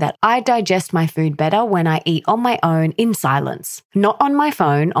personally that I digest my food better when I eat on my own in silence, not on my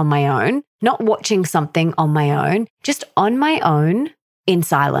phone on my own, not watching something on my own, just on my own in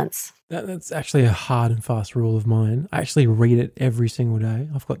silence. That's actually a hard and fast rule of mine. I actually read it every single day.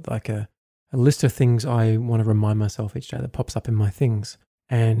 I've got like a list of things I want to remind myself each day that pops up in my things.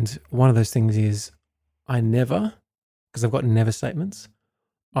 And one of those things is I never, because I've got never statements,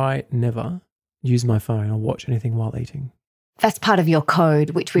 I never use my phone or watch anything while eating. That's part of your code,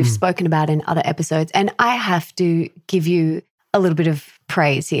 which we've spoken about in other episodes. And I have to give you a little bit of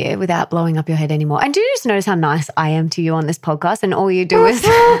praise here without blowing up your head anymore. And do you just notice how nice I am to you on this podcast and all you do is...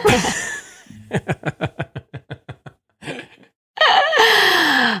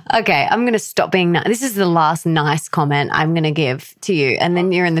 Okay, I'm going to stop being nice. This is the last nice comment I'm going to give to you, and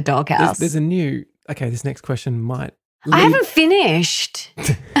then you're in the doghouse. There's a new... Okay, this next question might... I haven't finished.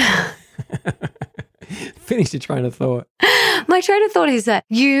 Finish your train of thought. My train of thought is that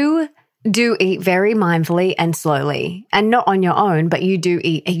you do eat very mindfully and slowly, and not on your own, but you do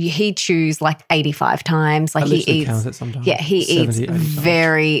eat. He chews like 85 times. Like I he literally eats. count it sometimes. Yeah, he 70, eats 80 times.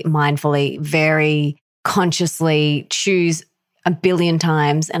 very mindfully, very consciously, chews a billion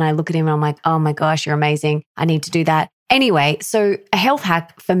times. And I look at him and I'm like, oh my gosh, you're amazing. I need to do that. Anyway, so a health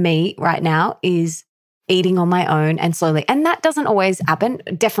hack for me right now is eating on my own and slowly. And that doesn't always happen.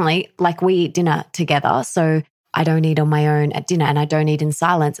 Definitely, like we eat dinner together. So I don't eat on my own at dinner and I don't eat in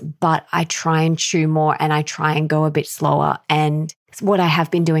silence, but I try and chew more and I try and go a bit slower. And what I have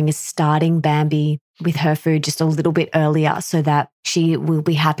been doing is starting Bambi with her food just a little bit earlier so that she will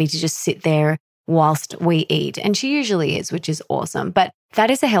be happy to just sit there whilst we eat. And she usually is, which is awesome. But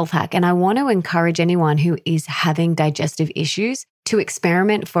that is a health hack. And I want to encourage anyone who is having digestive issues to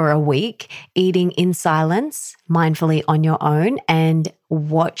experiment for a week, eating in silence, mindfully on your own, and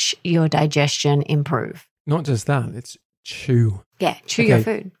watch your digestion improve. Not just that, it's chew. Yeah, chew your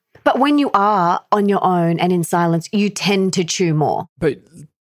food. But when you are on your own and in silence, you tend to chew more. But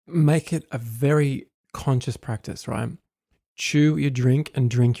make it a very conscious practice, right? Chew your drink and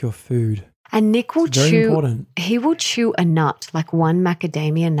drink your food. And Nick will Very chew, important. He will chew a nut, like one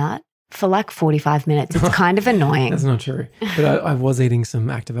macadamia nut, for like 45 minutes. It's kind of annoying. That's not true. But I was eating some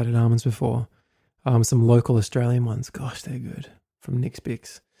activated almonds before, some local Australian ones. Gosh, they're good, from Nick's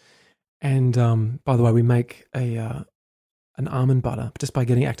Bix. And by the way, we make an almond butter just by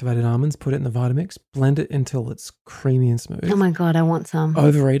getting activated almonds, put it in the Vitamix, blend it until it's creamy and smooth. Oh my God, I want some.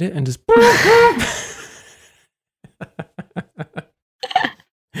 Overeat it and just...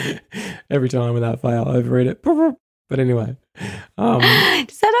 Every time without fail, overeat it. But anyway.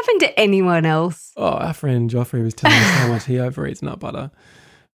 Does that happen to anyone else? Oh, our friend Joffrey was telling us how much he overeats nut butter.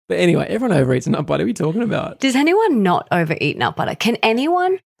 But anyway, everyone overeats nut butter. What are we talking about? Does anyone not overeat nut butter? Can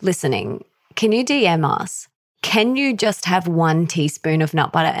anyone listening, can you DM us? Can you just have 1 teaspoon of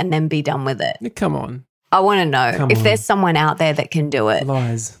nut butter and then be done with it? Come on. I want to know Come if on. there's someone out there that can do it.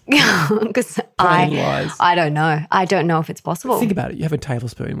 Lies. Because Lies. I don't know. I don't know if it's possible. Think about it. You have a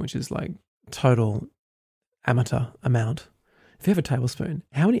tablespoon, which is like total amateur amount. If you have a tablespoon,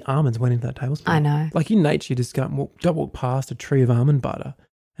 how many almonds went into that tablespoon? I know. Like in nature, you just don't walk past a tree of almond butter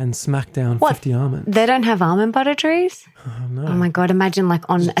and smack down What? 50 almonds. They don't have almond butter trees? Oh, no. Oh my God, imagine like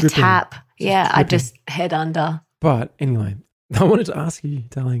on Just a dripping. tap. Yeah, I dripping. just head under. But anyway, I wanted to ask you,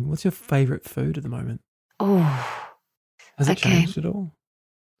 darling, what's your favourite food at the moment? Oh, Has it Okay. changed at all?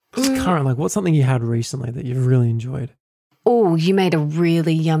 Just current, like what's something you had recently that you've really enjoyed? oh, you made a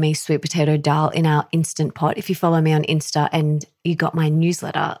really yummy sweet potato dal in our Instant Pot. If you follow me on Insta and you got my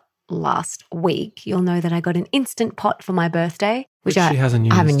newsletter last week, you'll know that I got an Instant Pot for my birthday, which She hasn't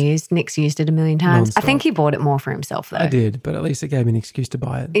used. I haven't used. Nick's used it a million times. I Nonstop. think he bought it more for himself though. I did, but at least it gave me an excuse to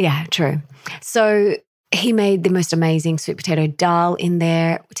buy it. Yeah, true. So he made the most amazing sweet potato dal in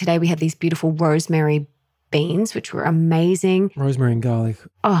there. Today we had these beautiful rosemary beans, which were amazing. Rosemary and garlic.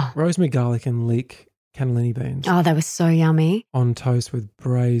 Oh, Rosemary, garlic and leek cannellini beans they were so yummy. on toast with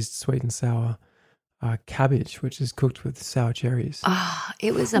braised sweet and sour cabbage, which is cooked with sour cherries. Oh,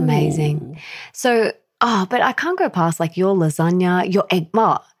 it was amazing. Ooh. So, but I can't go past like your lasagna, your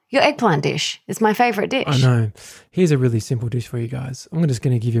eggplant dish is my favorite dish. I know. Here's a really simple dish for you guys. I'm just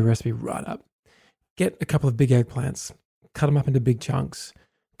going to give you a recipe right up. Get a couple of big eggplants, cut them up into big chunks,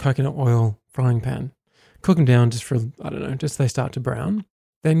 coconut oil, frying pan. Cook them down just for, just they start to brown.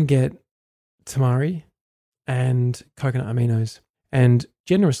 Then get tamari and coconut aminos and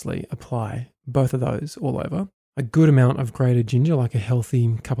generously apply both of those all over. A good amount of grated ginger, like a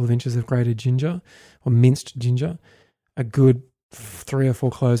healthy couple of inches of grated ginger or minced ginger. A good 3 or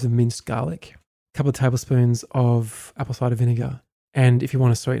 4 cloves of minced garlic. A couple of tablespoons of apple cider vinegar. And if you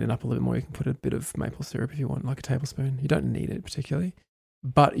want to sweeten it up a little bit more, you can put a bit of maple syrup if you want, like a tablespoon. You don't need it particularly.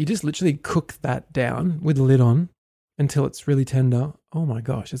 But you just literally cook that down with the lid on until it's really tender. Oh my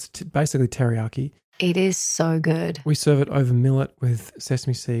gosh, it's basically teriyaki. It is so good. We serve it over millet with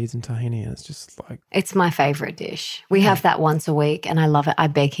sesame seeds and tahini, and it's just like... It's my favorite dish. We have that once a week and I love it. I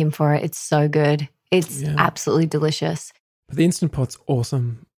beg him for it. It's so good. It's absolutely delicious. But the Instant Pot's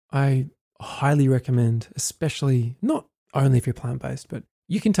awesome. I highly recommend, especially not only if you're plant-based, but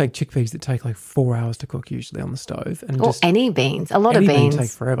you can take chickpeas that take like 4 hours to cook usually on the stove. Or any beans. A lot of beans. Any beans take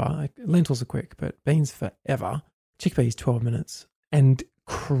forever. Like, lentils are quick, but beans forever. Chickpeas, 12 minutes. And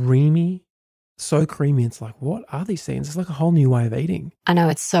creamy. So creamy. It's like, what are these things? It's like a whole new way of eating. I know,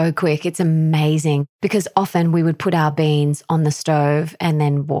 it's so quick. It's amazing because often we would put our beans on the stove and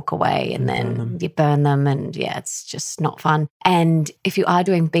then walk away and then you burn them and it's just not fun. And if you are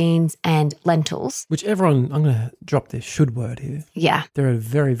doing beans and lentils. Which everyone, I'm going to drop this should word here. Yeah. They're a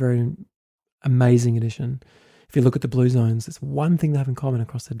very, very amazing addition. If you look at the blue zones, it's one thing they have in common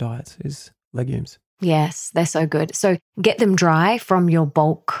across their diets is legumes. Yes, they're so good. So get them dry from your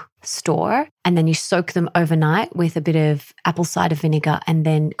bulk store and then you soak them overnight with a bit of apple cider vinegar and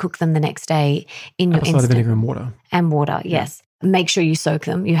then cook them the next day in your instant. Apple cider vinegar and water. And water, yes. Yeah. Make sure you soak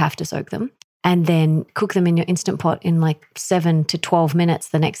them. You have to soak them. And then cook them in your Instant Pot in like 7 to 12 minutes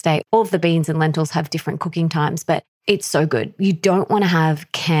the next day. All of the beans and lentils have different cooking times, but it's so good. You don't want to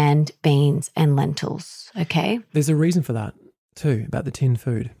have canned beans and lentils, okay? There's a reason for that too, about the tinned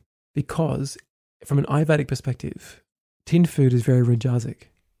food, because from an Ayurvedic perspective, tinned food is very rajasic,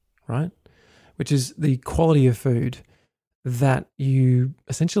 right? Which is the quality of food that you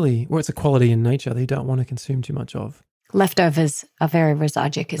essentially, it's a quality in nature that you don't want to consume too much of. Leftovers are very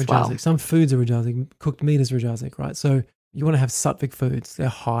rajasic as well. Some foods are rajasic. Cooked meat is rajasic, right? So you want to have sattvic foods. They're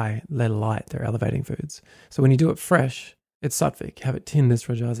high, they're light, they're elevating foods. So when you do it fresh, it's sattvic. Have it tinned, it's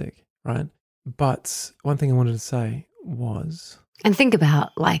rajasic, right? But one thing I wanted to say was... And think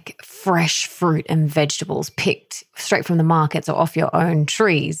about like fresh fruit and vegetables picked straight from the markets or off your own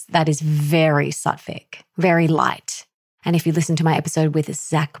trees. That is very sattvic, very light. And if you listen to my episode with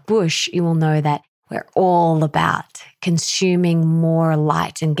Zach Bush, you will know that we're all about consuming more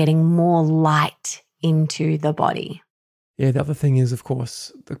light and getting more light into the body. Yeah, the other thing is, of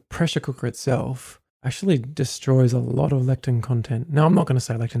course, the pressure cooker itself actually destroys a lot of lectin content. Now, I'm not going to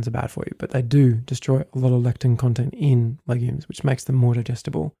say lectins are bad for you, but they do destroy a lot of lectin content in legumes, which makes them more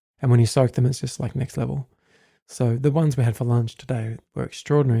digestible. And when you soak them, it's just like next level. So the ones we had for lunch today were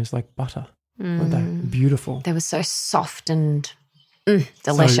extraordinary. It's like butter. Weren't they? Beautiful. They were so soft and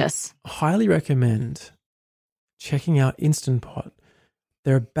delicious. So, highly recommend checking out Instant Pot.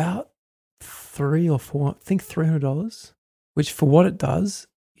 They're about $3 or $4, I think $300, which for what it does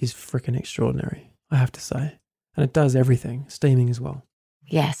is freaking extraordinary, I have to say. And it does everything, steaming as well.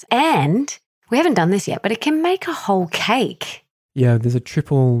 Yes. And we haven't done this yet, but it can make a whole cake. Yeah, there's a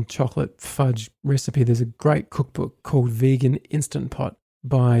triple chocolate fudge recipe. There's a great cookbook called Vegan Instant Pot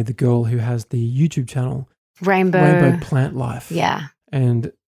by the girl who has the YouTube channel Rainbow Plant Life. Yeah.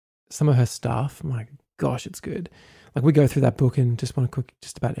 And some of her stuff, my gosh, it's good. Like we go through that book and just want to cook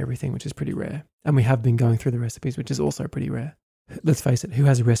just about everything, which is pretty rare. And we have been going through the recipes, which is also pretty rare. Let's face it, who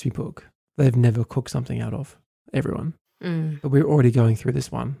has a recipe book they've never cooked something out of? Everyone. But we're already going through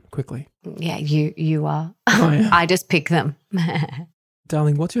this one quickly. Yeah, you are. Oh, yeah. I just pick them.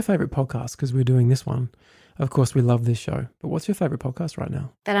 Darling, what's your favorite podcast? Because we're doing this one. Of course, we love this show. But what's your favorite podcast right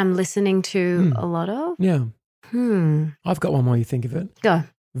now? That I'm listening to a lot of? Yeah. I've got one while you think of it. Go.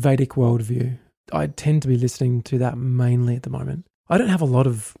 Vedic Worldview. I tend to be listening to that mainly at the moment. I don't have a lot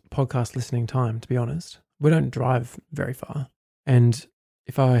of podcast listening time, to be honest. We don't drive very far. And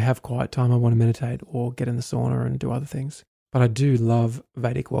if I have quiet time, I want to meditate or get in the sauna and do other things. But I do love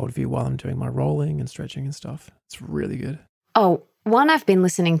Vedic Worldview while I'm doing my rolling and stretching and stuff. It's really good. Oh, one I've been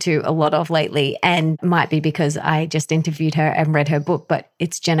listening to a lot of lately, and might be because I just interviewed her and read her book, but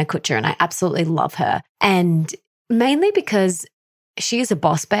it's Jenna Kutcher, and I absolutely love her. And mainly because she is a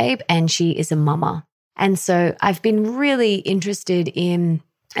boss babe and she is a mama. And so I've been really interested in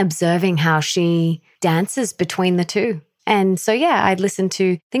observing how she dances between the two. And so, yeah, I'd listened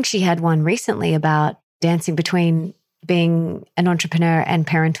to, I think she had one recently about dancing between being an entrepreneur and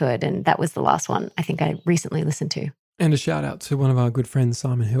parenthood. And that was the last one I think I recently listened to. And a shout out to one of our good friends,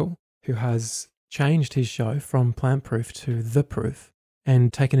 Simon Hill, who has changed his show from Plant Proof to The Proof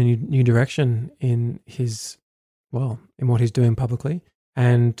and taken a new direction in his, well, in what he's doing publicly.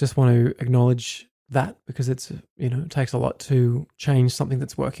 And just want to acknowledge that because it's, it takes a lot to change something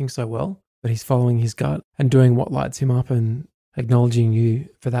that's working so well, but he's following his gut and doing what lights him up, and acknowledging you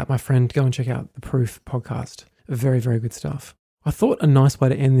for that, my friend. Go and check out the Proof podcast. Very, very good stuff. I thought a nice way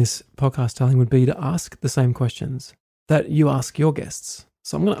to end this podcast, darling, would be to ask the same questions that you ask your guests.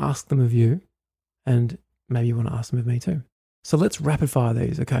 So I'm going to ask them of you, and maybe you want to ask them of me too. So let's rapid fire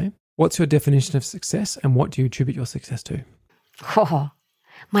these, okay? What's your definition of success, and what do you attribute your success to? Oh,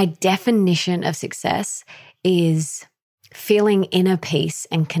 my definition of success is feeling inner peace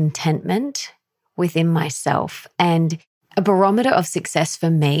and contentment within myself. And a barometer of success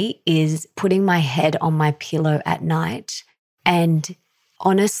for me is putting my head on my pillow at night and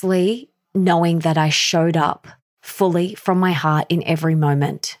honestly knowing that I showed up fully from my heart in every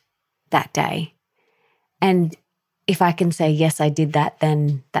moment that day. And if I can say, yes, I did that,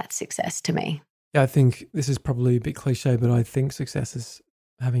 then that's success to me. Yeah, I think this is probably a bit cliche, but I think success is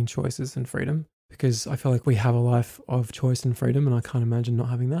having choices and freedom, because I feel like we have a life of choice and freedom, and I can't imagine not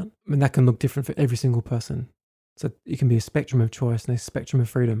having that. I mean, that can look different for every single person. So it can be a spectrum of choice and a spectrum of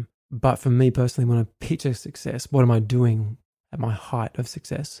freedom. But for me personally, when I picture success, what am I doing at my height of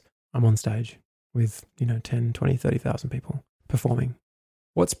success? I'm on stage with, 10, 20, 30,000 people performing.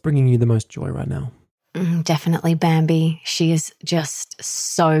 What's bringing you the most joy right now? Definitely Bambi. She is just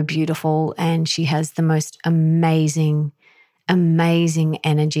so beautiful, and she has the most amazing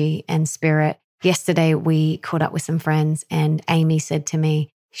energy and spirit. Yesterday, we caught up with some friends, and Amy said to me,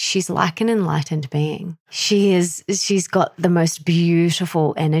 she's like an enlightened being. She's got the most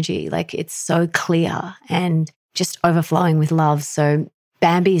beautiful energy. Like, it's so clear and just overflowing with love. So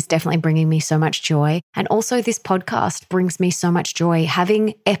Bambi is definitely bringing me so much joy. And also this podcast brings me so much joy,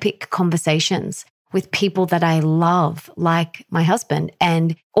 having epic conversations with people that I love, like my husband,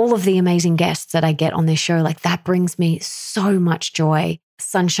 and all of the amazing guests that I get on this show. Like, that brings me so much joy.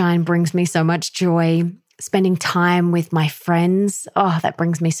 Sunshine brings me so much joy. Spending time with my friends, that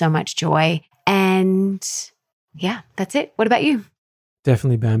brings me so much joy. And yeah, that's it. What about you?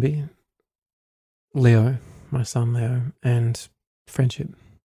 Definitely Bambi, Leo, my son Leo, and friendship.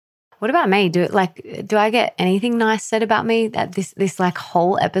 What about me? Do I get anything nice said about me that this like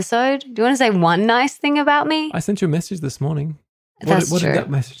whole episode? Do you want to say one nice thing about me? I sent you a message this morning. That's what true. did that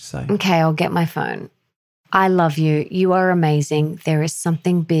message say? Okay, I'll get my phone. I love you. You are amazing. There is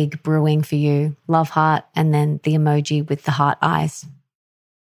something big brewing for you. Love heart, and then the emoji with the heart eyes.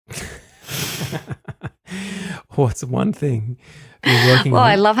 What's one thing you're working on? Well,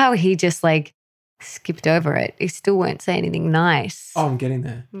 I love how he just like skipped over it. He still won't say anything nice. Oh, I'm getting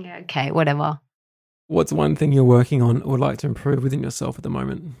there. Yeah, okay, whatever. What's one thing you're working on or would like to improve within yourself at the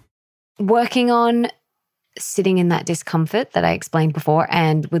moment? Working on sitting in that discomfort that I explained before,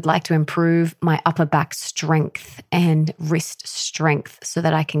 and would like to improve my upper back strength and wrist strength so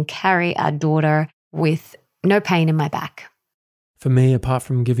that I can carry our daughter with no pain in my back. For me, apart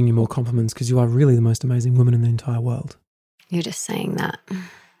from giving you more compliments, because you are really the most amazing woman in the entire world. You're just saying that.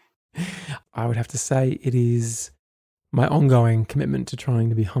 I would have to say it is my ongoing commitment to trying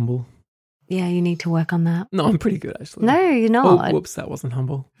to be humble. Yeah, you need to work on that. No, I'm pretty good, actually. No, you're not. Oh, whoops, that wasn't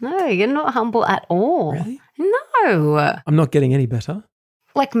humble. No, you're not humble at all. Really? No. I'm not getting any better.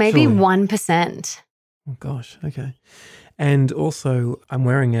 Like maybe Surely. 1%. Oh, gosh, okay. And also, I'm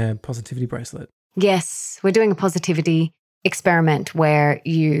wearing a positivity bracelet. Yes, we're doing a positivity experiment where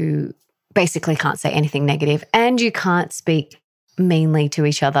you basically can't say anything negative and you can't speak meanly to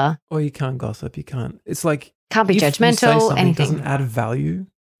each other. Or you can't gossip, you can't. It's like... Can't be if judgmental, you say something anything. doesn't add value,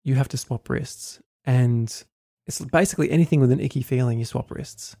 you have to swap wrists. And it's basically anything with an icky feeling, you swap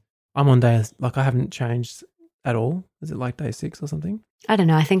wrists. I'm on day, like I haven't changed at all. Is it like day 6 or something? I don't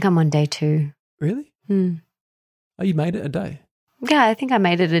know. I think I'm on day 2. Really? Oh, you made it a day? Yeah, I think I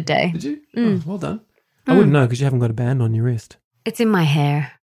made it a day. Did you? Oh, well done. I wouldn't know because you haven't got a band on your wrist. It's in my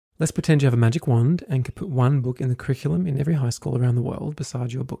hair. Let's pretend you have a magic wand and could put one book in the curriculum in every high school around the world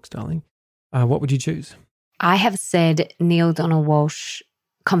besides your books, darling. What would you choose? I have said Neil Donald Walsh,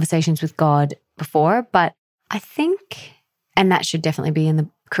 Conversations with God, before, but I think, and that should definitely be in the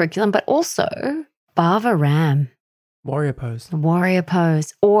curriculum, but also Bava Ram. Warrior Pose. Warrior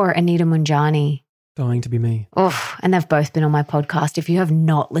Pose, or Anita Munjani. Dying to Be Me. Oh, and they've both been on my podcast. If you have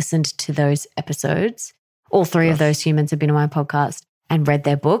not listened to those episodes, all three of those humans have been on my podcast and read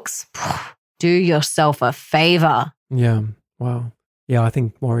their books. Do yourself a favor. Yeah. Wow. Yeah, I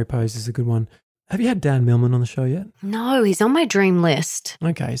think Warrior Pose is a good one. Have you had Dan Millman on the show yet? No, he's on my dream list.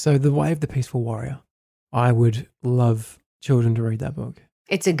 Okay, so The Way of the Peaceful Warrior. I would love children to read that book.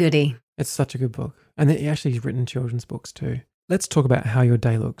 It's a goodie. It's such a good book. And he actually has written children's books too. Let's talk about how your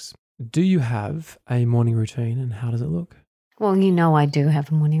day looks. Do you have a morning routine and how does it look? Well, you know I do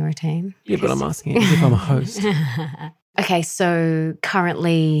have a morning routine. Yeah, but I'm asking it as if I'm a host. Okay, so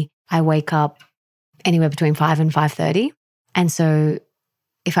currently I wake up anywhere between 5 and 5:30. And so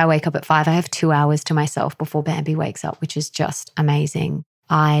if I wake up at 5, I have 2 hours to myself before Bambi wakes up, which is just amazing.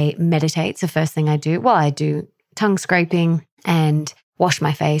 I meditate. It's the first thing I do. Well, I do tongue scraping and wash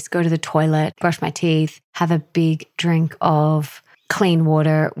my face, go to the toilet, brush my teeth, have a big drink of clean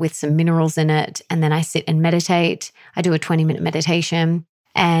water with some minerals in it. And then I sit and meditate. I do a 20-minute meditation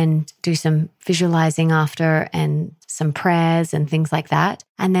and do some visualizing after and some prayers and things like that.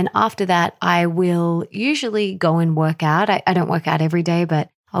 And then after that, I will usually go and work out. I don't work out every day, but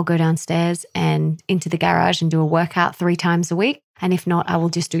I'll go downstairs and into the garage and do a workout 3 times a week. And if not, I will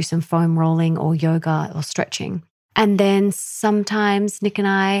just do some foam rolling or yoga or stretching. And then sometimes Nick and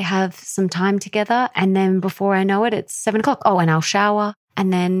I have some time together. And then before I know it, it's 7 o'clock. Oh, and I'll shower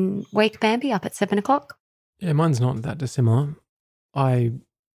and then wake Bambi up at 7 o'clock. Yeah, mine's not that dissimilar. I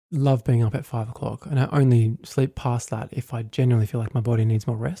love being up at 5 o'clock and I only sleep past that if I genuinely feel like my body needs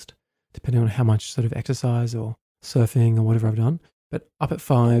more rest, depending on how much sort of exercise or surfing or whatever I've done. But up at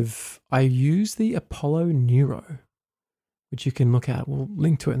 5, I use the Apollo Neuro, which you can look at. We'll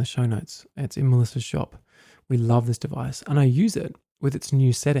link to it in the show notes. It's in Melissa's shop. We love this device and I use it with its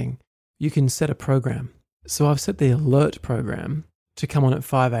new setting. You can set a program. So I've set the alert program to come on at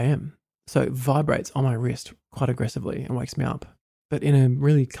 5 a.m. So it vibrates on my wrist quite aggressively and wakes me up, but in a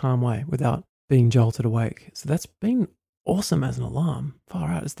really calm way without being jolted awake. So that's been awesome as an alarm. Far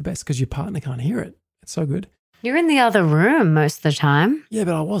out. It's the best because your partner can't hear it. It's so good. You're in the other room most of the time. Yeah,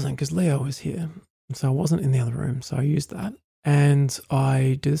 but I wasn't because Leo was here. So I wasn't in the other room. So I used that. And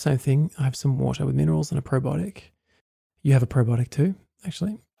I do the same thing. I have some water with minerals and a probiotic. You have a probiotic too,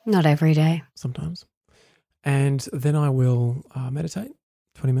 actually. Not every day. Sometimes. And then I will meditate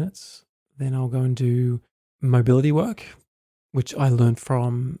 20 minutes. Then I'll go and do mobility work, which I learned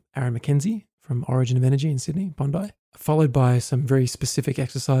from Aaron McKenzie from Origin of Energy in Sydney, Bondi, followed by some very specific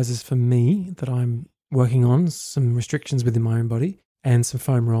exercises for me that I'm working on, some restrictions within my own body, and some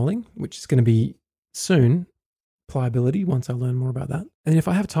foam rolling, which is going to be soon, pliability, once I learn more about that. And if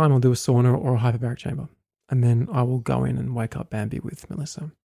I have time, I'll do a sauna or a hyperbaric chamber. And then I will go in and wake up Bambi with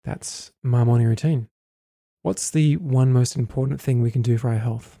Melissa. That's my morning routine. What's the one most important thing we can do for our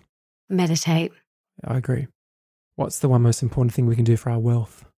health? Meditate. I agree. What's the one most important thing we can do for our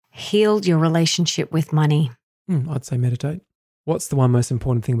wealth? Heal your relationship with money. I'd say meditate. What's the one most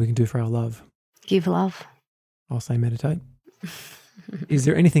important thing we can do for our love? Give love. I'll say meditate. Is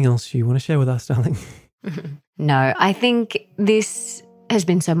there anything else you want to share with us, darling? No, I think this has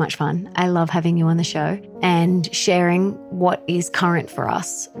been so much fun. I love having you on the show and sharing what is current for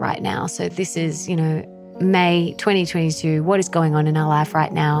us right now. So this is, May 2022, what is going on in our life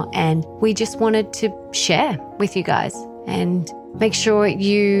right now. And we just wanted to share with you guys and make sure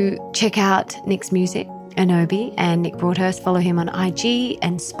you check out Nick's music, Anobi, and Nick Broadhurst. Follow him on IG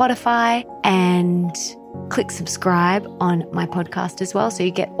and Spotify and click subscribe on my podcast as well so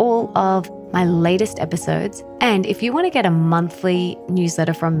you get all of my latest episodes. And if you want to get a monthly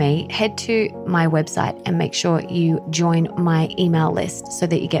newsletter from me, head to my website and make sure you join my email list so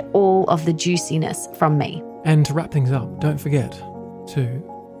that you get all of the juiciness from me. And to wrap things up, don't forget to...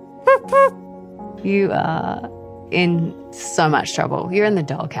 You are in so much trouble. You're in the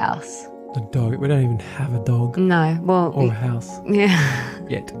doghouse. The dog. We don't even have a dog. No, well... Or a house. Yeah.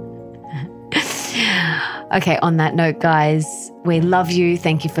 Yet. Okay, on that note, guys, we love you.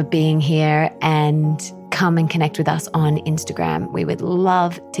 Thank you for being here and come and connect with us on Instagram. We would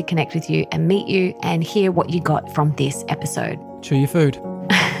love to connect with you and meet you and hear what you got from this episode. Chew your food.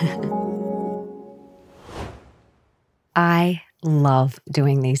 I love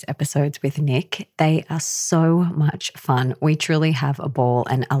doing these episodes with Nick. They are so much fun. We truly have a ball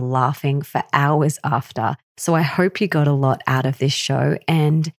and are laughing for hours after. So I hope you got a lot out of this show.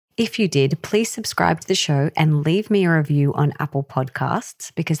 And if you did, please subscribe to the show and leave me a review on Apple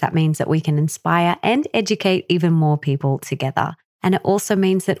Podcasts because that means that we can inspire and educate even more people together. And it also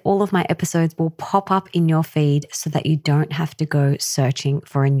means that all of my episodes will pop up in your feed so that you don't have to go searching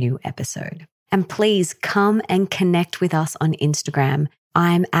for a new episode. And please come and connect with us on Instagram.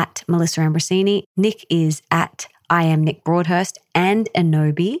 I'm at Melissa Ambrosini. Nick is at I am Nick Broadhurst and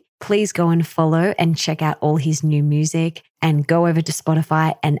Anobi. Please go and follow and check out all his new music, and go over to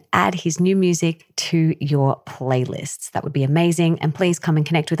Spotify and add his new music to your playlists. That would be amazing. And please come and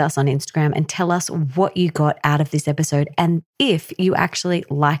connect with us on Instagram and tell us what you got out of this episode and if you actually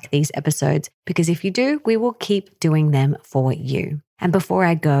like these episodes, because if you do, we will keep doing them for you. And before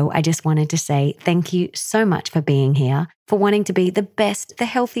I go, I just wanted to say thank you so much for being here, for wanting to be the best, the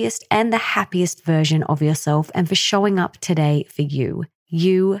healthiest, and the happiest version of yourself, and for showing up today for you.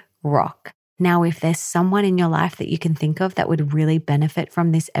 You rock. Now, if there's someone in your life that you can think of that would really benefit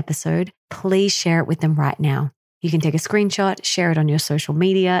from this episode, please share it with them right now. You can take a screenshot, share it on your social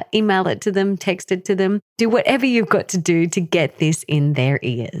media, email it to them, text it to them, do whatever you've got to do to get this in their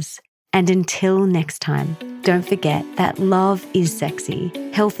ears. And until next time, don't forget that love is sexy,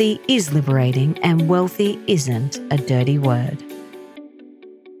 healthy is liberating, and wealthy isn't a dirty word.